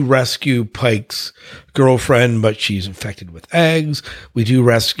 Like, we do rescue Pike's girlfriend, but she's infected with eggs. We do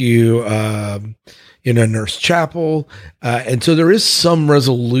rescue Nurse Chapel. And so there is some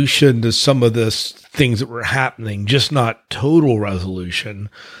resolution to some of the things that were happening, just not total resolution,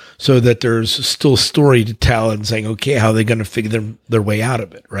 so that there's still a story to tell and saying, okay, how are they going to figure their way out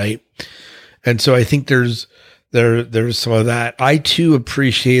of it, right? And so I think there's some of that. I too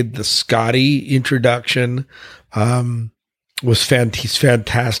appreciated the Scotty introduction. He's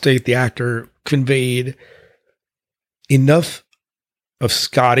fantastic. The actor conveyed enough of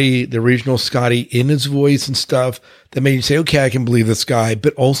Scotty, the original Scotty, in his voice and stuff that made you say, okay, I can believe this guy,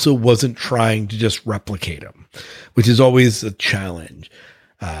 but also wasn't trying to just replicate him, which is always a challenge.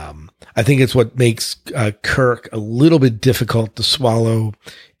 I think it's what makes Kirk a little bit difficult to swallow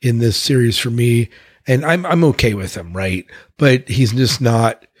in this series for me. And I'm okay with him, right? But he's just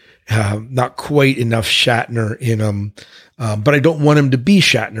not quite enough Shatner in him. But I don't want him to be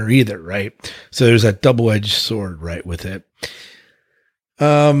Shatner either, right? So there's that double-edged sword, right, with it.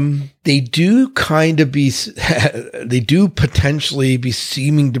 They do potentially be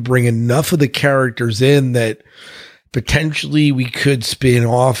seeming to bring enough of the characters in that potentially we could spin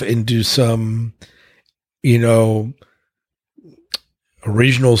off into some,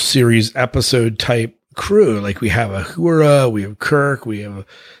 original series episode type crew. Like we have Uhura, we have Kirk, we have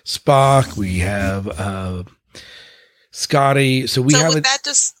Spock, we have Scotty. So we have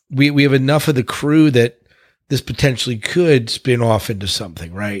we have enough of the crew that this potentially could spin off into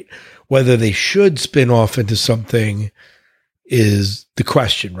something, right? Whether they should spin off into something is the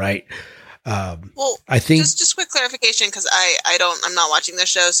question, right? Well, I think just quick clarification, because I'm not watching this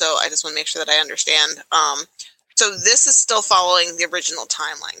show, so I just want to make sure that I understand. So this is still following the original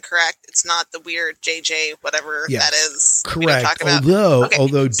timeline, correct? It's not the weird JJ whatever that is. Correct.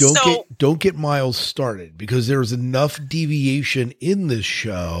 Although don't get Miles started, because there's enough deviation in this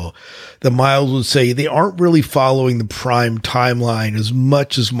show that Miles would say they aren't really following the prime timeline as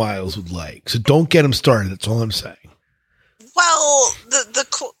much as Miles would like. So don't get him started. That's all I'm saying. Well,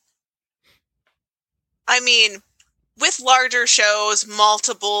 with larger shows,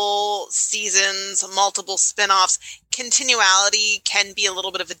 multiple seasons, multiple spin-offs, continuality can be a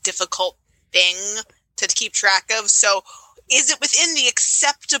little bit of a difficult thing to keep track of. So is it within the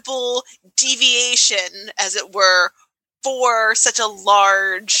acceptable deviation, as it were, for such a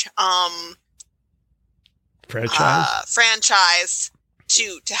large franchise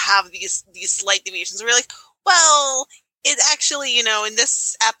to have these slight deviations? We're like, well, it actually, in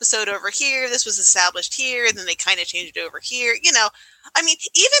this episode over here, this was established here, and then they kind of changed it over here. Even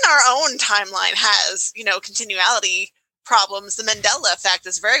our own timeline has, continuality problems. The Mandela effect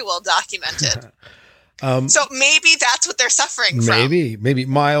is very well documented. So maybe that's what they're suffering from. Maybe.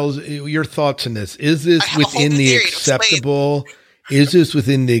 Miles, your thoughts on this? Is this within the acceptable? Is this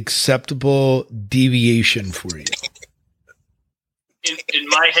within the acceptable deviation for you? In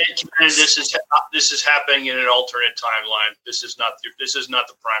my head, this is happening in an alternate timeline. This is not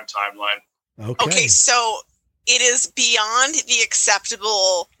the prime timeline. Okay, so it is beyond the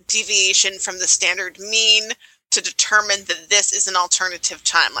acceptable deviation from the standard mean to determine that this is an alternative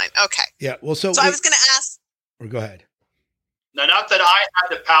timeline. Okay. Yeah. Well, so I was going to ask. Or go ahead. Now, not that I have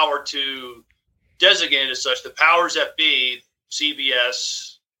the power to designate it as such. The powers that be, CBS.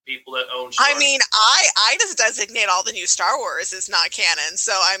 People that own Star Wars. I just designate all the new Star Wars as not canon.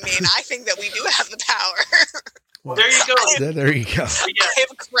 So, I think that we do have the power. Well, there you go. There you go. I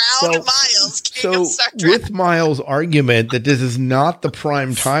have crowned Miles king of Star Trek. With Miles' argument that this is not the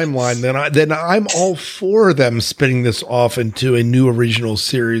prime timeline, then I'm all for them spinning this off into a new original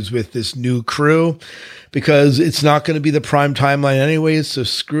series with this new crew, because it's not going to be the prime timeline anyways. So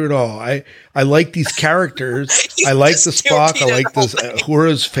screw it all. I like these characters. I like the Spock. I like this.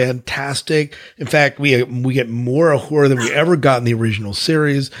 Uhura's fantastic. In fact, we get more Uhura than we ever got in the original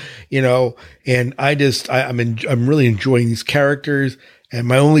series, and I'm really enjoying these characters. And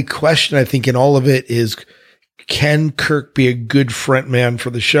my only question, I think, in all of it is, can Kirk be a good frontman for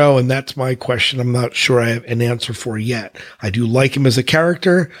the show? And that's my question. I'm not sure I have an answer for yet. I do like him as a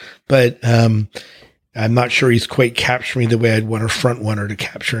character, but, I'm not sure he's quite capturing the way I'd want a front runner to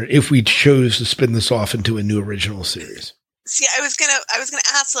capture it if we chose to spin this off into a new original series. See, I was gonna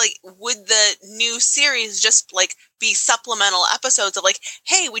ask, would the new series just be supplemental episodes of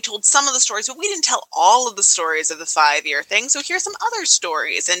hey, we told some of the stories, but we didn't tell all of the stories of the 5-year thing. So here's some other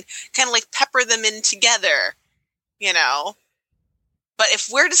stories, and kind of pepper them in together, But if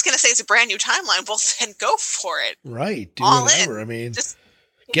we're just gonna say it's a brand new timeline, well, then go for it. Right, do all whatever. In. Just,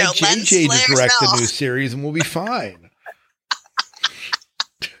 get JJ to direct the new series, and we'll be fine.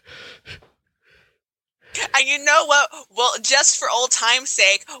 And you know what? Well, just for old time's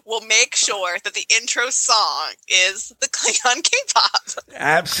sake, we'll make sure that the intro song is the Klingon K-pop.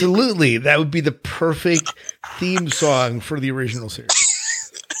 Absolutely. That would be the perfect theme song for the original series.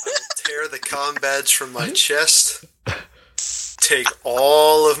 Tear the comm badge from my chest. Take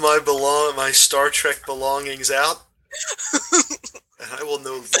all of my Star Trek belongings out. And I will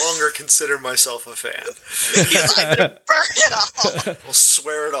no longer consider myself a fan. I'm going to burn it off. We'll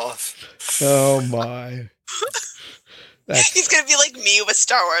swear it off. Oh, my. He's going to be like me with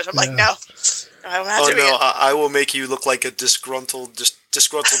Star Wars. I'm like, no. I don't have to be. I will make you look like a disgruntled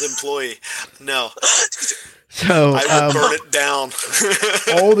employee. No. So I will burn it down.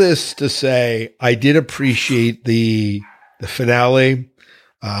 all this to say, I did appreciate the finale.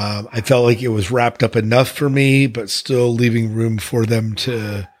 I felt like it was wrapped up enough for me, but still leaving room for them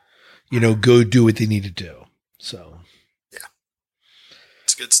to, go do what they need to do. So, yeah,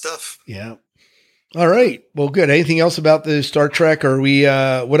 it's good stuff. Yeah. All right. Well, good. Anything else about the Star Trek? Or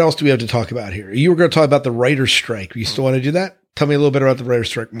what else do we have to talk about here? You were going to talk about the writer's strike. You still want to do that? Tell me a little bit about the writer's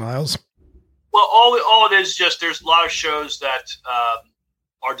strike, Miles. Well, all it is just there's a lot of shows that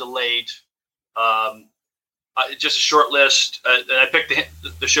are delayed. Just a short list, and I picked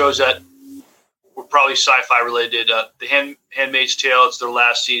the shows that were probably sci-fi related. The Handmaid's Tale, it's their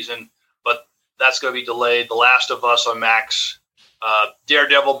last season, but that's going to be delayed. The Last of Us on Max.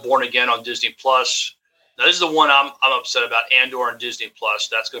 Daredevil, Born Again on Disney Plus. Now this is the one I'm upset about. Andor on Disney Plus.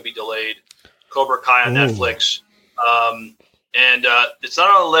 That's going to be delayed. Cobra Kai on Netflix. And it's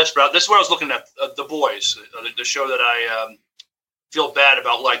not on the list, but this is what I was looking at. The Boys, the show that I feel bad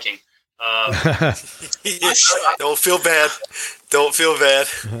about liking. Don't feel bad. Don't feel bad.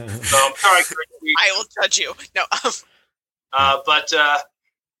 Sorry, I will judge you. No. But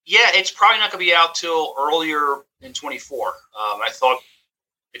it's probably not going to be out till earlier in 24. I thought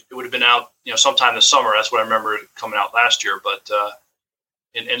it would have been out, sometime this summer. That's what I remember it coming out last year. But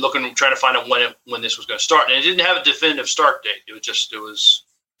and trying to find out when this was going to start, and it didn't have a definitive start date. It was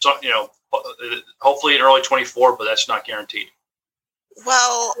hopefully in early 24, but that's not guaranteed.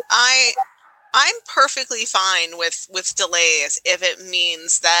 Well, I'm perfectly fine with delays if it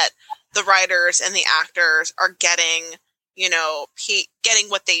means that the writers and the actors are getting, getting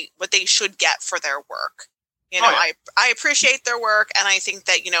what they should get for their work. I appreciate their work, and I think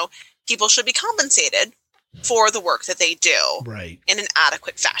that, people should be compensated for the work that they do, right, in an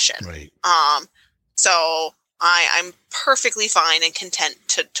adequate fashion. Right. So I'm perfectly fine and content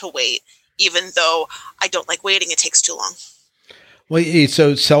to wait, even though I don't like waiting. It takes too long. Well,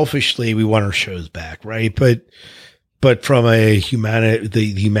 so selfishly, we want our shows back, right? But from the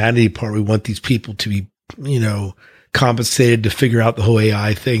humanity part, we want these people to be, compensated to figure out the whole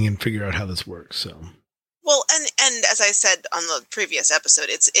AI thing and figure out how this works. So. Well, and as I said on the previous episode,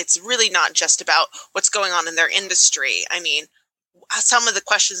 it's really not just about what's going on in their industry. I mean, some of the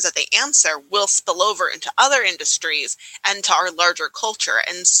questions that they answer will spill over into other industries and to our larger culture.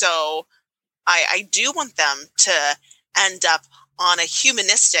 And so I do want them to end up on a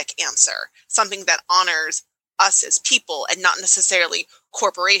humanistic answer, something that honors us as people and not necessarily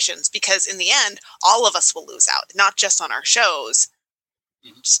corporations, because in the end, all of us will lose out, not just on our shows.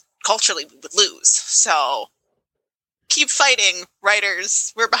 Just culturally, we would lose. So keep fighting,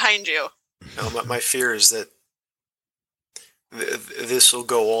 writers. We're behind you. My fear is that this will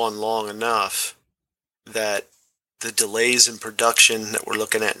go on long enough that the delays in production that we're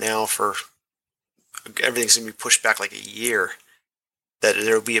looking at now for everything's going to be pushed back like a year, that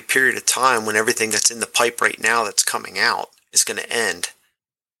there will be a period of time when everything that's in the pipe right now that's coming out is going to end.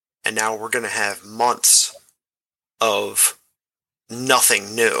 And now we're going to have months of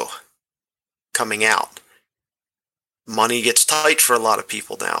nothing new coming out. Money gets tight for a lot of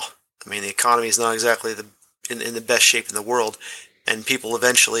people now. I mean, the economy is not exactly in the best shape in the world. And people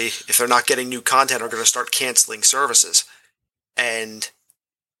eventually, if they're not getting new content, are going to start canceling services. And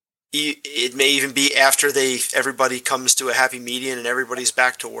it may even be after everybody comes to a happy median and everybody's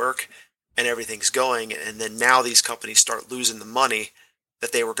back to work and everything's going. And then now these companies start losing the money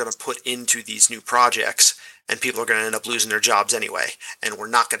that they were going to put into these new projects, and people are going to end up losing their jobs anyway. And we're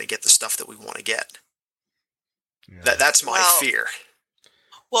not going to get the stuff that we want to get. Yeah. That's my fear.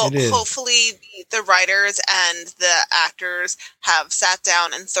 Well, hopefully the writers and the actors have sat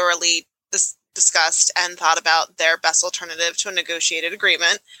down and thoroughly discussed and thought about their best alternative to a negotiated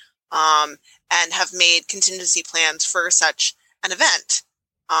agreement, and have made contingency plans for such an event.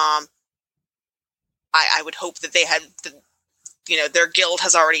 I would hope that they had, their guild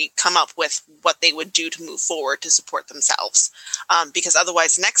has already come up with what they would do to move forward to support themselves. Because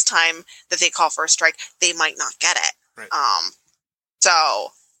otherwise, next time that they call for a strike, they might not get it. Right.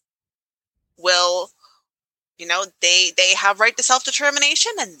 So they have right to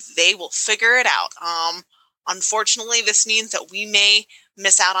self-determination, and they will figure it out. Unfortunately, this means that we may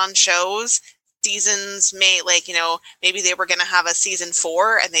miss out on shows. Seasons may, maybe they were going to have a season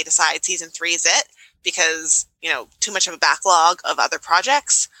 4 and they decide season 3 is it because, too much of a backlog of other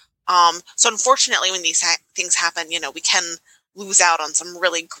projects. So unfortunately, when these things happen, we can lose out on some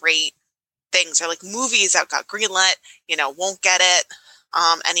really great things, or like movies that got greenlit, won't get it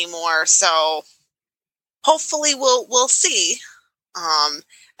anymore. So hopefully we'll see.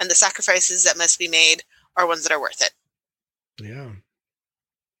 And the sacrifices that must be made are ones that are worth it. Yeah.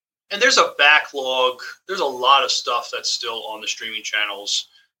 And there's a backlog. There's a lot of stuff that's still on the streaming channels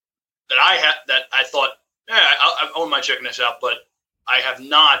that I thought, I wouldn't mind checking this out, but I have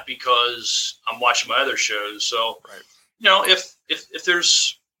not because I'm watching my other shows. So, if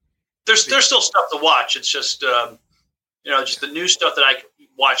there's still stuff to watch. It's just, just the new stuff that I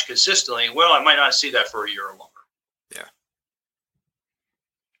watch consistently. Well, I might not see that for a year or longer. Yeah.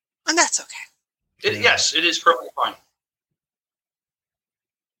 And that's okay. Yes, it is perfectly fine.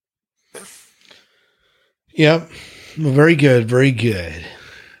 Yep. Well, very good. Very good.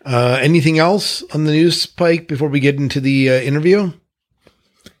 Anything else on the news, Spike, before we get into the interview?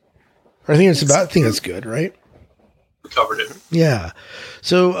 I think that's good, right? We covered it. Yeah.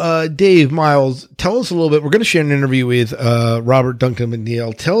 So, Dave, Miles, tell us a little bit. We're going to share an interview with Robert Duncan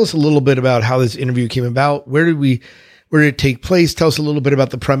McNeill. Tell us a little bit about how this interview came about. Where did it take place? Tell us a little bit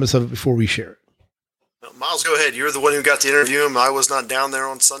about the premise of it before we share it. Miles, go ahead. You're the one who got to interview him. I was not down there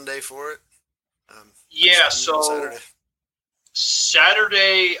on Sunday for it. So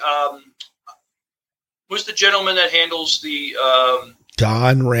Saturday was the gentleman that handles the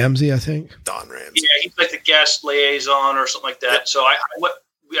Don Ramsey, I think. Don Ramsey. Yeah, he's like the guest liaison or something like that. Yep. So I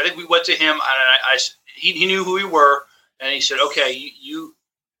think we went to him, and he knew who we were, and he said, "Okay,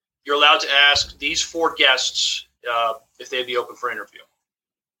 you're allowed to ask these 4 guests if they'd be open for interview."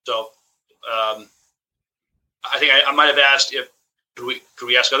 So I think I might have asked if could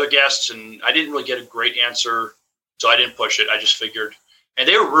we ask other guests, and I didn't really get a great answer, so I didn't push it. I just figured, and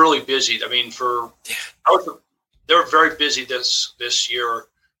they were really busy. I mean, they were very busy this year.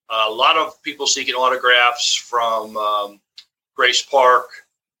 A lot of people seeking autographs from Grace Park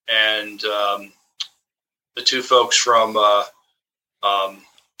and the 2 folks from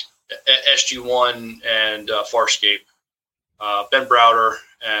SG1 and Farscape, Ben Browder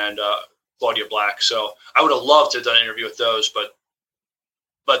and Claudia Black. So I would have loved to have done an interview with those, but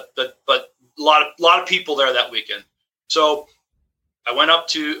a lot of people there that weekend. So I went up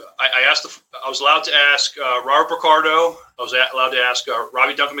to, I was allowed to ask Robert Picardo. I was allowed to ask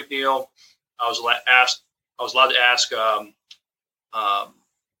Robbie Duncan McNeill. I was allowed to ask guy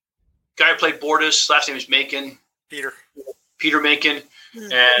who played Bortus. Last name is Macon. Peter Macon,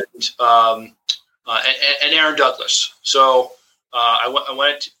 and Aaron Douglas. So I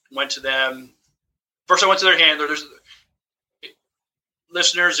went to them. First, I went to their handler.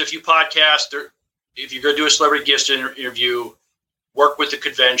 Listeners, if you podcast, if you're going to do a celebrity guest interview, work with the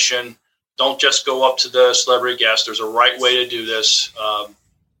convention. Don't just go up to the celebrity guest. There's a right way to do this.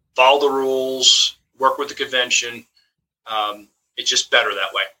 Follow the rules. Work with the convention. It's just better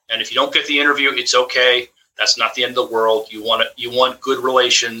that way. And if you don't get the interview, it's okay. That's not the end of the world. You want good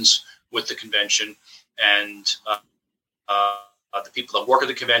relations with the convention and the people that work at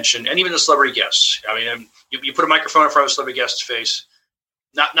the convention, and even the celebrity guests. I mean, you put a microphone in front of a celebrity guest's face.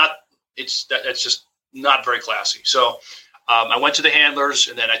 That's just not very classy. So I went to the handlers,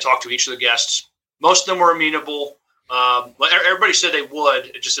 and then I talked to each of the guests. Most of them were amenable. Everybody said they would.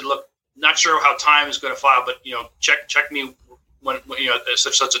 It just said, look, not sure how time is going to file, but check me when at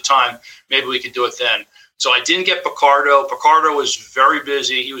such a time. Maybe we could do it then. So I didn't get Picardo. Picardo was very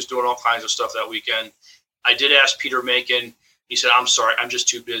busy. He was doing all kinds of stuff that weekend. I did ask Peter Macon. He said, "I'm sorry, I'm just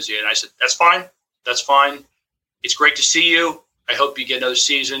too busy." And I said, "That's fine. That's fine. It's great to see you. I hope you get another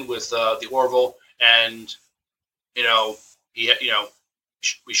season with the Orville." And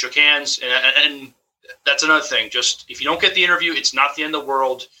we shook hands, and that's another thing. Just if you don't get the interview, it's not the end of the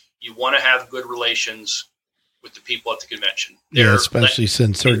world. You want to have good relations with the people at the convention. Especially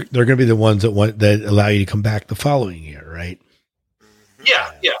since they're going to be the ones that allow you to come back the following year, right?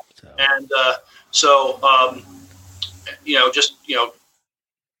 Yeah. And you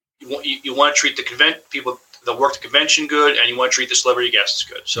want to treat the people that work the convention good, and you want to treat the celebrity guests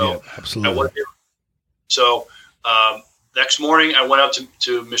good. So absolutely. So next morning, I went up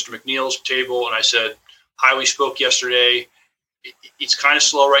to Mr. McNeill's table, and I said, "Hi, we spoke yesterday. It's kind of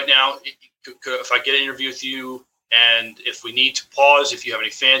slow right now. If I get an interview with you, and if we need to pause, if you have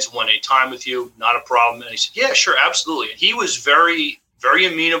any fans who want any time with you, not a problem." And he said, "Yeah, sure, absolutely." And he was very, very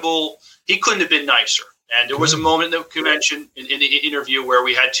amenable. He couldn't have been nicer. And there was a moment in the convention in the interview where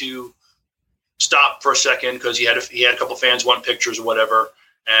we had to stop for a second because he had a couple fans want pictures or whatever,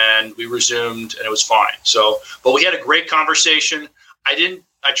 and we resumed, and it was fine. So, but we had a great conversation. I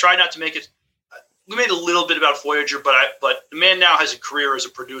tried not to make it. We made a little bit about Voyager, but the man now has a career as a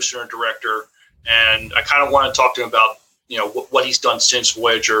producer and director, and I kind of want to talk to him about what he's done since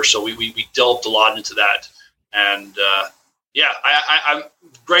Voyager. So we delved a lot into that, and Yeah, I'm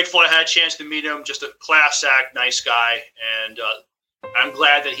grateful I had a chance to meet him. Just a class act, nice guy, and I'm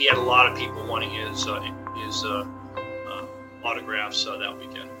glad that he had a lot of people wanting his autographs that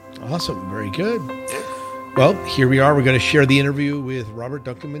weekend. Awesome, very good. Well, here we are. We're going to share the interview with Robert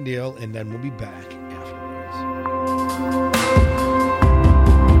Duncan McNeill, and then we'll be back afterwards.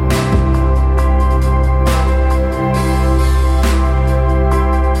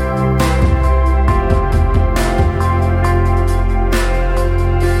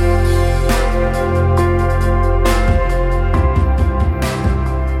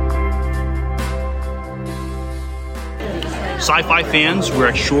 Sci-fi fans, we're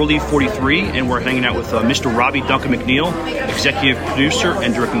at Shorely 43, and we're hanging out with Mr. Robbie Duncan McNeill, executive producer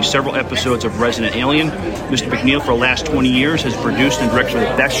and directing several episodes of Resident Alien. Mr. McNeill, for the last 20 years, has produced and directed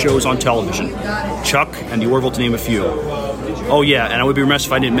the best shows on television, Chuck and The Orville, to name a few. Oh yeah, and I would be remiss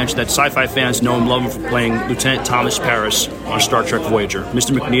if I didn't mention that sci-fi fans know and love him for playing Lieutenant Thomas Paris on Star Trek Voyager.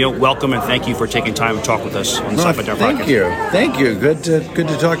 Mr. McNeill, welcome, and thank you for taking time to talk with us on the SciFi Diner Podcast. Thank you. Good to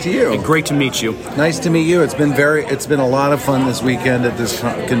talk to you. And great to meet you. Nice to meet you. It's been a lot of fun this weekend at this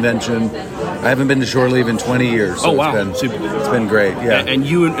convention. I haven't been to Shore Leave in 20 years. So wow. It's been great, yeah. And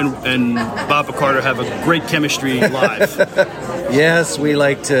you and Bob Picardo have a great chemistry live. Yes, we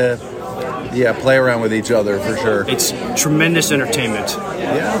like to play around with each other for sure. It's tremendous entertainment.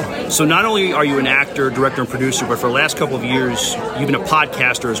 Yeah. So not only are you an actor, director, and producer, but for the last couple of years, you've been a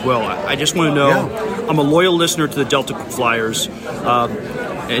podcaster as well. I just want to know, I'm a loyal listener to the Delta Flyers.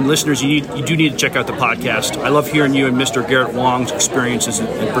 And listeners, you do need to check out the podcast. I love hearing you and Mr. Garrett Wong's experiences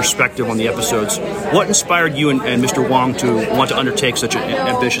and perspective on the episodes. What inspired you and Mr. Wong to want to undertake such an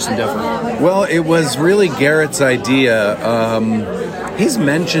ambitious endeavor? Well, it was really Garrett's idea. He's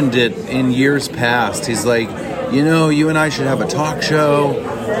mentioned it in years past. He's like, you and I should have a talk show.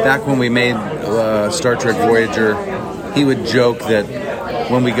 Back when we made Star Trek Voyager, he would joke that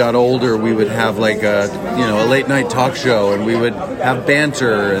when we got older, we would have like a late night talk show, and we would have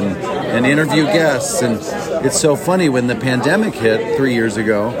banter and interview guests. And it's so funny, when the pandemic hit 3 years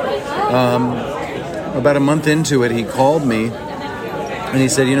ago, about a month into it, he called me and he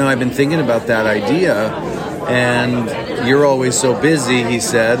said, I've been thinking about that idea, and you're always so busy, he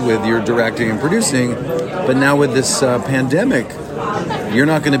said, with your directing and producing, but now with this pandemic, you're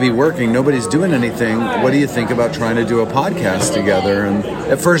not going to be working. Nobody's doing anything. What do you think about trying to do a podcast together? And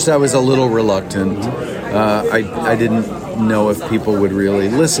at first I was a little reluctant. I didn't know if people would really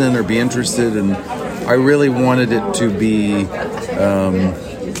listen or be interested. And I really wanted it to be,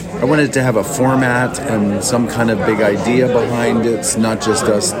 I wanted to have a format and some kind of big idea behind it. It's not just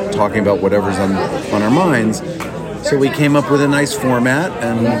us talking about whatever's on our minds. So we came up with a nice format,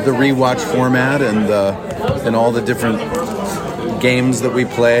 and the rewatch format, and all the different games that we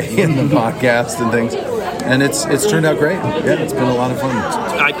play in the podcast and things, and it's turned out great. Yeah, it's been a lot of fun.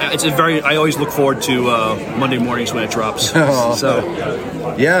 I always look forward to Monday mornings when it drops. So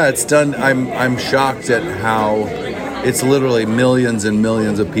yeah, it's done. I'm shocked at how it's literally millions and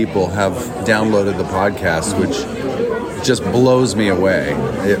millions of people have downloaded the podcast, which just blows me away.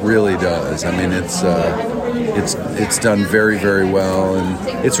 It really does. I mean, it's done very, very well,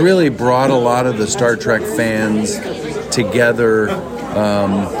 and it's really brought a lot of the Star Trek fans together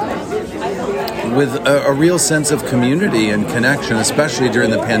with a real sense of community and connection, especially during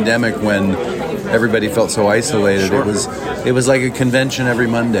the pandemic when everybody felt so isolated. Sure. It was like a convention every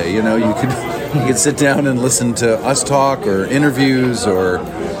Monday. You could sit down and listen to us talk, or interviews, or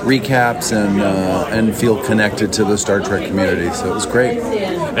recaps, and feel connected to the Star Trek community. So it was great.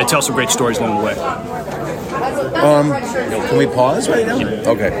 And tell some great stories along the way. Can we pause right now?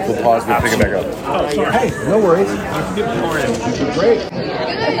 Okay, we'll pause. We'll pick it back up. Oh, sorry. Hey, no worries. Great.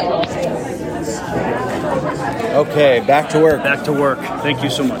 Okay, back to work. Back to work. Thank you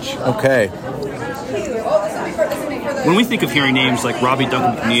so much. Okay. When we think of hearing names like Robbie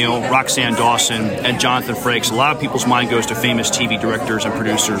Duncan McNeill, Roxanne Dawson, and Jonathan Frakes, a lot of people's mind goes to famous TV directors and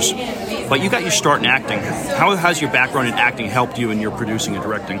producers. But you got your start in acting. How has your background in acting helped you in your producing and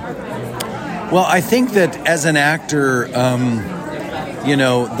directing? Well, I think that as an actor,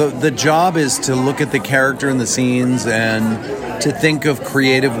 the job is to look at the character and the scenes and to think of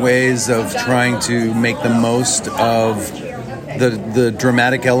creative ways of trying to make the most of the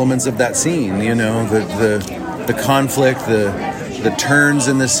dramatic elements of that scene. The conflict, the turns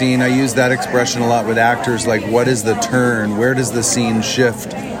in the scene. I use that expression a lot with actors. Like, what is the turn? Where does the scene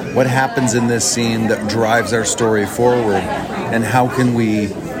shift? What happens in this scene that drives our story forward? And how can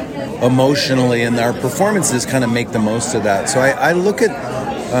we emotionally in our performances kind of make the most of that? So I look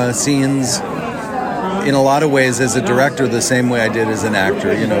at scenes in a lot of ways as a director the same way I did as an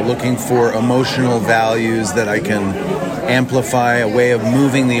actor, looking for emotional values that I can amplify, a way of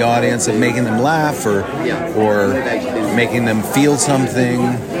moving the audience, of making them laugh or making them feel something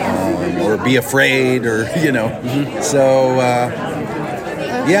or be afraid or, So,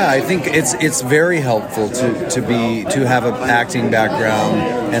 I think it's very helpful to have an acting background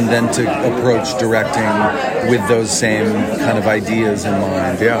and then to approach directing with those same kind of ideas in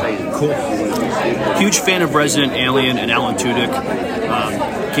mind. Yeah. Cool. Huge fan of Resident Alien and Alan Tudyk.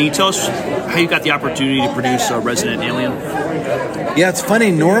 Can you tell us how you got the opportunity to produce Resident Alien? Yeah, it's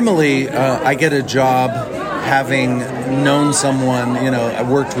funny. Normally, I get a job having known someone, I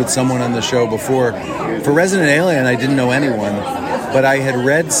worked with someone on the show before. For Resident Alien, I didn't know anyone, but I had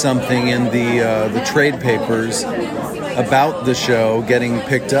read something in the trade papers about the show getting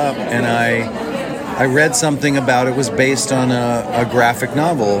picked up, and I read something about it was based on a graphic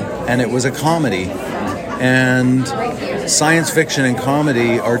novel, and it was a comedy. And science fiction and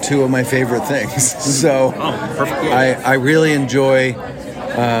comedy are two of my favorite things. So I really enjoy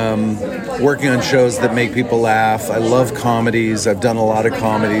working on shows that make people laugh. I love comedies. I've done a lot of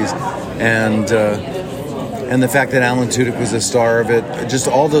comedies. And the fact that Alan Tudyk was a star of it, just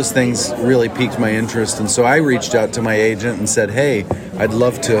all those things really piqued my interest. And so I reached out to my agent and said, hey, I'd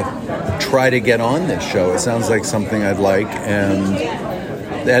love to try to get on this show. It sounds like something I'd like. And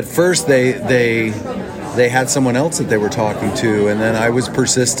at first they had someone else that they were talking to, and then I was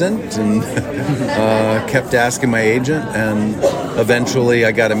persistent and kept asking my agent, and eventually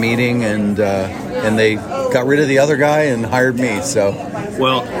I got a meeting, and they got rid of the other guy and hired me. So,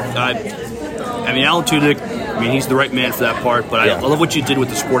 well, Alan Tudyk, he's the right man for that part, but I love what you did with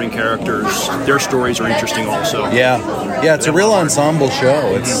the supporting characters. Their stories are interesting also. Yeah, it's a real ensemble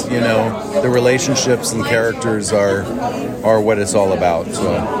show. It's, the relationships and characters are what it's all about.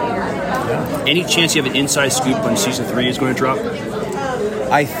 So. Any chance you have an inside scoop when season 3 is going to drop?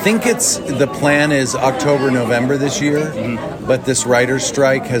 I think the plan is October, November this year, but this writer's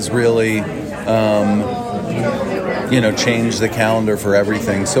strike has really, changed the calendar for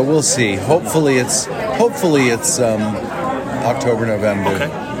everything. So we'll see. Hopefully it's October, November.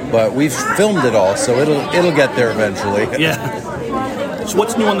 Okay. But we've filmed it all, so it'll get there eventually. Yeah. So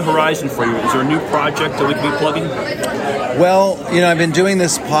what's new on the horizon for you? Is there a new project that we can be plugging? Well, I've been doing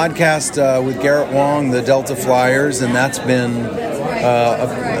this podcast with Garrett Wong, the Delta Flyers, and that's been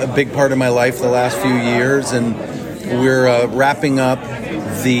a big part of my life the last few years. And we're wrapping up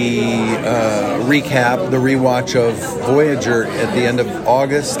the rewatch of Voyager at the end of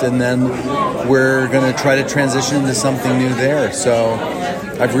August, and then we're going to try to transition into something new there. So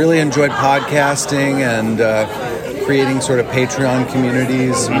I've really enjoyed podcasting and creating sort of Patreon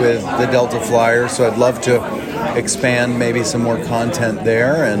communities with the Delta Flyers. So I'd love to expand maybe some more content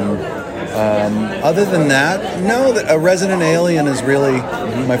there. And other than that, no, a Resident Alien is really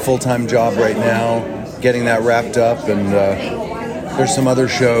my full-time job right now, getting that wrapped up. And there's some other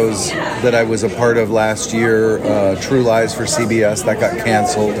shows that I was a part of last year, True Lies for CBS, that got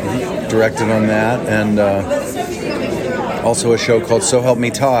canceled, directed on that. And also a show called So Help Me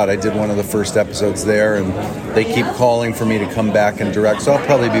Todd. I did one of the first episodes there, and they keep calling for me to come back and direct. So I'll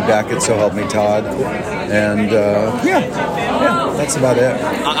probably be back at So Help Me Todd. And that's about it.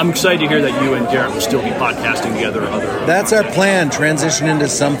 I'm excited to hear that you and Garrett will still be podcasting together. That's our plan, transition into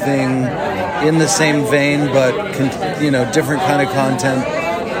something in the same vein, but different kind of content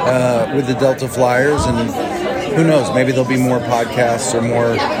with the Delta Flyers. And who knows, maybe there'll be more podcasts or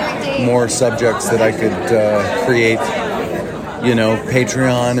more subjects that I could create.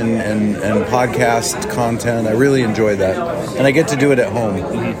 Patreon and podcast content. I really enjoy that. And I get to do it at home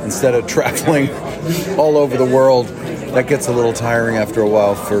instead of traveling all over the world. That gets a little tiring after a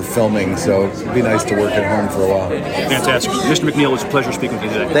while for filming, so it'd be nice to work at home for a while. Fantastic. Mr. McNeill, it was a pleasure speaking with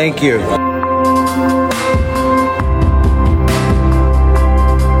you today. Thank you.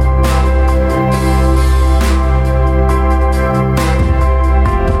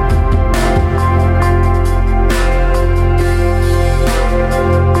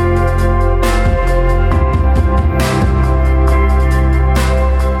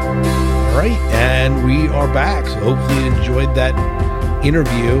 Back, so hopefully you enjoyed that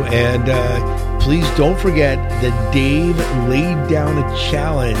interview, and please don't forget that Dave laid down a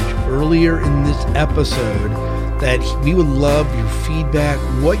challenge earlier in this episode that we would love your feedback,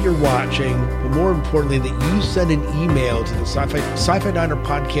 what you're watching, but more importantly that you send an email to the SciFi Diner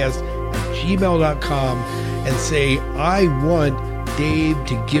Podcast at gmail.com and say, I want Dave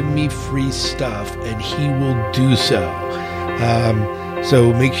to give me free stuff, and he will do so.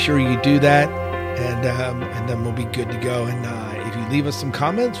 So make sure you do that. And then we'll be good to go. And if you leave us some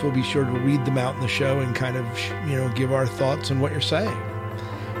comments, we'll be sure to read them out in the show and kind of, give our thoughts on what you're saying.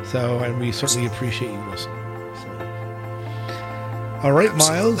 So, and we certainly appreciate you listening. So. All right,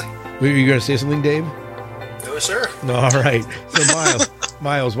 Absolutely. Miles. Were you going to say something, Dave? No, sir. All right. So,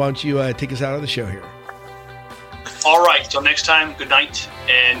 Miles, why don't you take us out of the show here? All right. Till next time, good night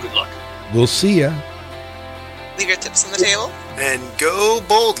and good luck. We'll see ya. Leave your tips on the table. And go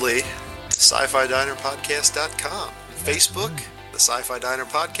boldly to SciFiDinerPodcast.com. Facebook, the Sci-Fi Diner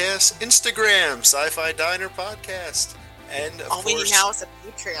Podcast. Instagram, Sci-Fi Diner Podcast. And, of all we course, need now is a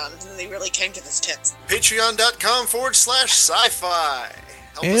Patreon, and they really came to this tips. Patreon.com/sci-fi.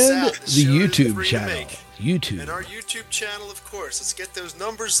 Help and us out. This the show is YouTube free to channel. make. YouTube. And our YouTube channel, of course. Let's get those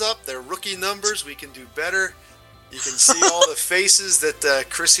numbers up. They're rookie numbers. We can do better. You can see all the faces that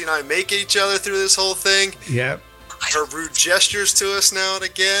Chrissy and I make at each other through this whole thing. Yep. Her rude gestures to us now and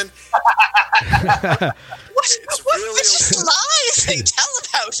again. What lies they tell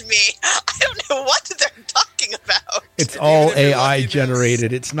about me? I don't know what they're talking about. It's all AI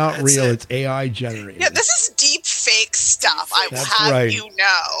generated. It's not real. It's AI generated. Yeah, this is deep fake stuff. I will That's have right. you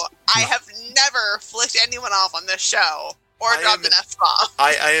know. I have never flicked anyone off on this show or dropped an F-bomb.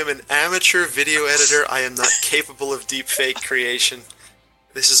 I am an amateur video editor. I am not capable of deep fake creation.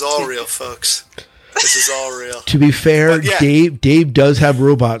 This is all real, folks. This is all real. To be fair, But yeah. Dave does have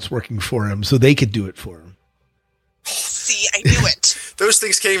robots working for him, so they could do it for him. See, I knew it. Those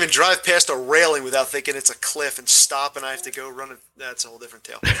things can't even drive past a railing without thinking it's a cliff and stop, and I have to go run it. That's a whole different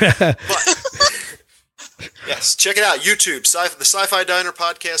tale. But yes, check it out. YouTube, the Sci-Fi Diner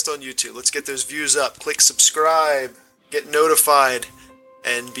Podcast on YouTube. Let's get those views up. Click subscribe, get notified,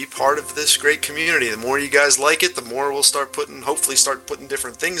 and be part of this great community. The more you guys like it, the more we'll hopefully start putting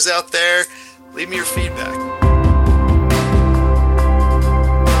different things out there. Leave me your feedback.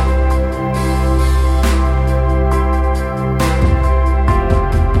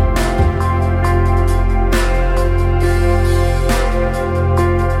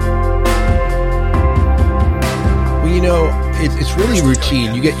 It's really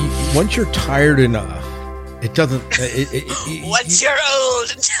routine. Once you're tired enough, it doesn't. Once you're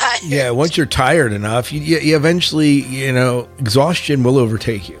old and tired. Yeah, once you're tired enough, you eventually, exhaustion will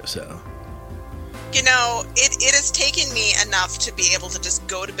overtake you. So, it has taken me enough to be able to just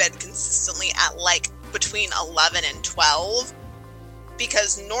go to bed consistently at like between 11 and 12,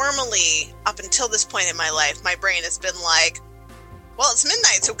 because normally up until this point in my life, my brain has been like, well, it's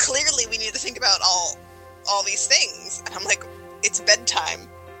midnight, so clearly we need to think about all these things. And I'm like, it's bedtime.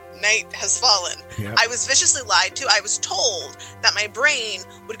 Night has fallen. Yep. I was viciously lied to. I was told that my brain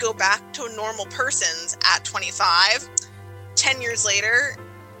would go back to a normal person's at 25. 10 years later,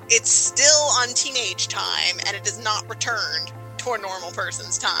 it's still on teenage time, and it has not returned to a normal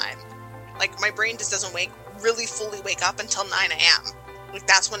person's time. Like, my brain just doesn't really fully wake up until 9 a.m. Like,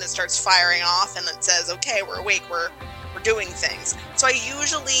 that's when it starts firing off, and it says, okay, we're awake, we're doing things. So I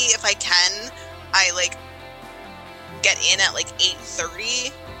usually, if I can, I, get in at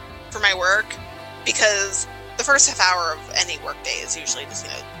 8:30 for my work, because the first half hour of any work day is usually just,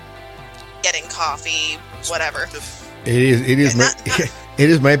 getting coffee, whatever. It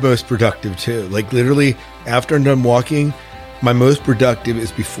is my most productive too. Literally, after I'm done walking, my most productive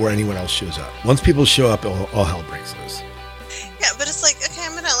is before anyone else shows up. Once people show up, all hell breaks loose. Yeah, but it's okay,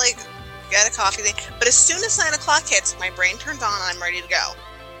 I'm gonna get a coffee thing. But as soon as 9 o'clock hits, my brain turns on and I'm ready to go.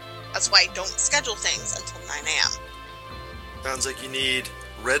 That's why I don't schedule things until 9 a.m. Sounds like you need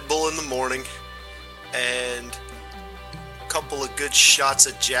Red Bull in the morning and a couple of good shots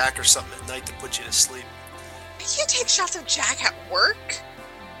of Jack or something at night to put you to sleep. I can't take shots of Jack at work.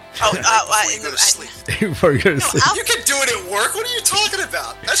 Before you go to sleep. Before you go to sleep. You can do it at work. What are you talking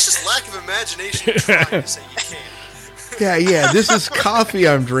about? That's just lack of imagination trying to say you can't. Yeah. This is coffee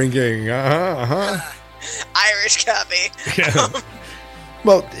I'm drinking. Irish coffee. Yeah.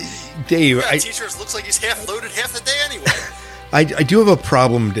 Well, Dave, Yeah, teachers looks like he's half loaded half the day anyway. I do have a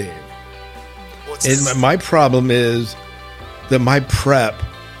problem, Dave. What's this? My problem is that my prep.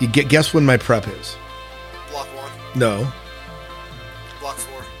 Guess when my prep is? Block 1. No. Block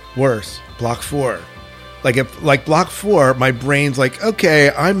 4. Worse. Block 4. Like block 4, my brain's like,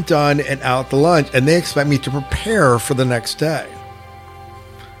 okay, I'm done and out to lunch, and they expect me to prepare for the next day.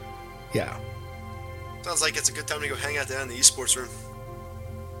 Yeah. Sounds like it's a good time to go hang out down in the esports room.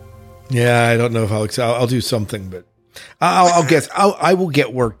 Yeah, I don't know if I'll do something, but I'll guess I will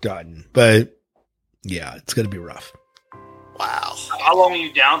get work done. But yeah, it's gonna be rough. Wow. How long are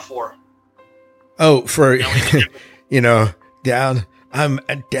you down for? Oh, for down. I'm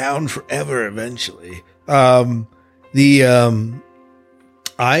down forever. Eventually, I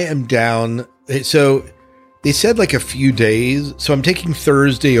am down. So they said a few days. So I'm taking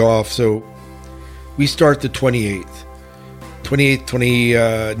Thursday off. So we start the 28th. 28th,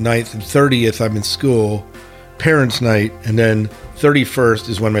 29th, and 30th, I'm in school. parents' night, and then 31st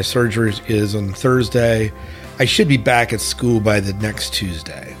is when my surgery is on Thursday. I should be back at school by the next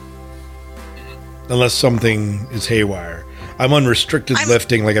Tuesday, unless something is haywire. I'm unrestricted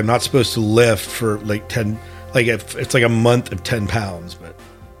lifting. Like, I'm not supposed to lift for like 10. Like, it's like a month of 10 pounds. But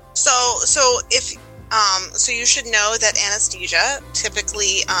so you should know that anesthesia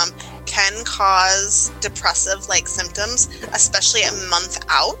typically can cause depressive like symptoms, especially a month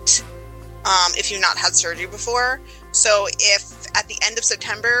out. If you've not had surgery before. So if at the end of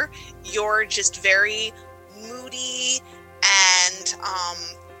September you're just very moody and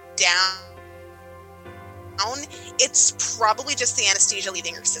down, it's probably just the anesthesia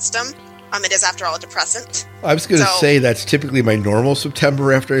leaving your system. It is, after all, a depressant. I was going to say that's typically my normal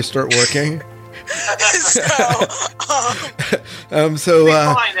September after I start working.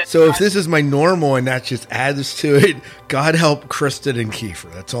 So if this is my normal and that just adds to it, God help Kristen and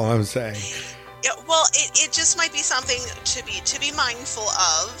Kiefer. That's all I'm saying. Yeah, well, it just might be something to be mindful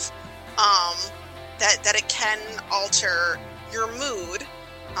of. That it can alter your mood.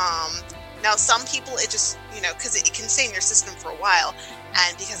 Now, some people, it just, because it can stay in your system for a while,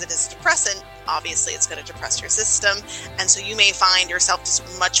 and because it is a depressant, obviously it's going to depress your system, and so you may find yourself just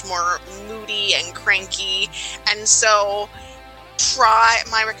much more moody and cranky, and so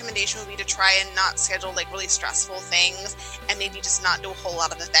my recommendation would be to try and not schedule like really stressful things, and maybe just not do a whole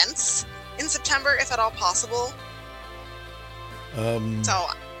lot of events in September, if at all possible.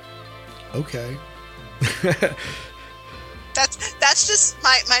 Okay. That's just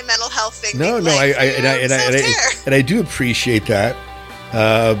my mental health thing. I do appreciate that.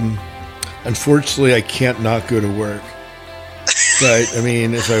 Unfortunately, I can't not go to work. But I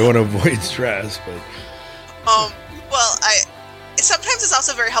mean, if I want to avoid stress, but sometimes it's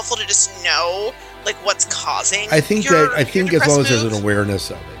also very helpful to just know like what's causing. I think as long as there's an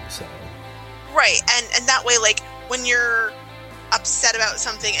awareness of it, so right, and that way, like when you're upset about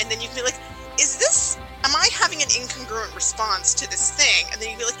something, and then you can be like, am I having an incongruent response to this thing? And then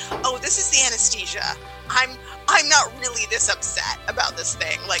you can be like, oh, this is the anesthesia. I'm not really this upset about this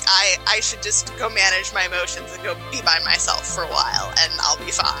thing. Like, I should just go manage my emotions and go be by myself for a while, and I'll be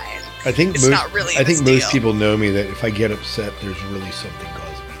fine. I think most most people know me that if I get upset, there's really something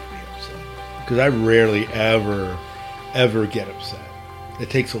causing me to be upset. Because I rarely ever get upset. It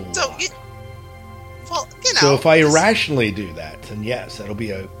takes a while. So if I irrationally do that, then yes, that'll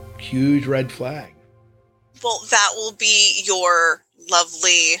be a huge red flag. Well, that will be your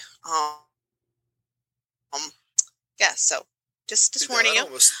lovely, so just warning you.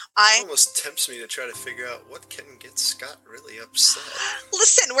 It almost tempts me to try to figure out what can get Scott really upset.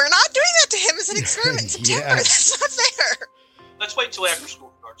 Listen, we're not doing that to him as an experiment in September. Yeah. That's not fair. Let's wait till after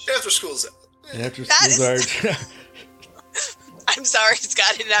school starts. After school's out. After school's out. I'm sorry,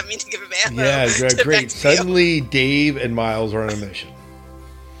 Scott. I did not mean to give him ammo. Yeah, great. Suddenly, Dave and Miles are on a mission.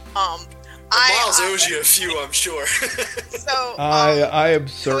 Miles owes you a few, I'm sure. So I am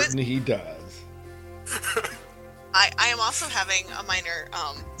certain he does. I am also having a minor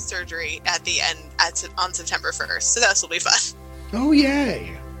surgery at the end on September 1st, so this will be fun. Oh,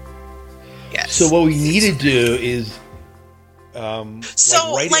 yay! Yes. So what we need to do is,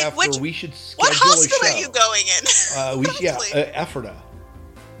 we should schedule what hospital a show. are you going in? Ephrata.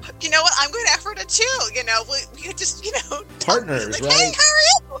 You know what? I'm going to Ephrata too. We could just partners, like, right? Hey,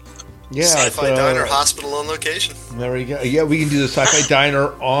 hurry up! Yeah, SciFi Diner Hospital on location. There we go. Yeah, we can do the SciFi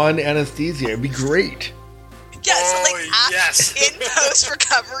Diner on anesthesia. It'd be great. Yes, in post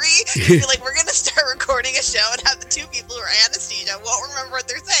recovery, be like, we're going to start recording a show and have the two people who are anesthesia won't remember what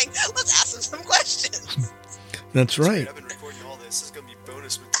they're saying. Let's ask them some questions. That's right. I've been recording all this. This is going to be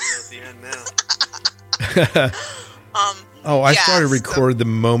bonus material at the end now. I started recording the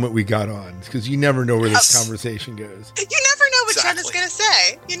moment we got on, because you never know where this conversation goes. You never know what Jen is going to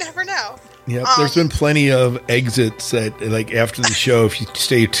say. You never know. Yep, there's been plenty of exits that, like, after the show, if you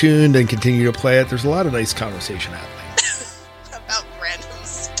stay tuned and continue to play it, there's a lot of nice conversation happening. About random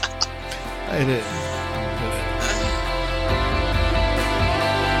stuff. I did.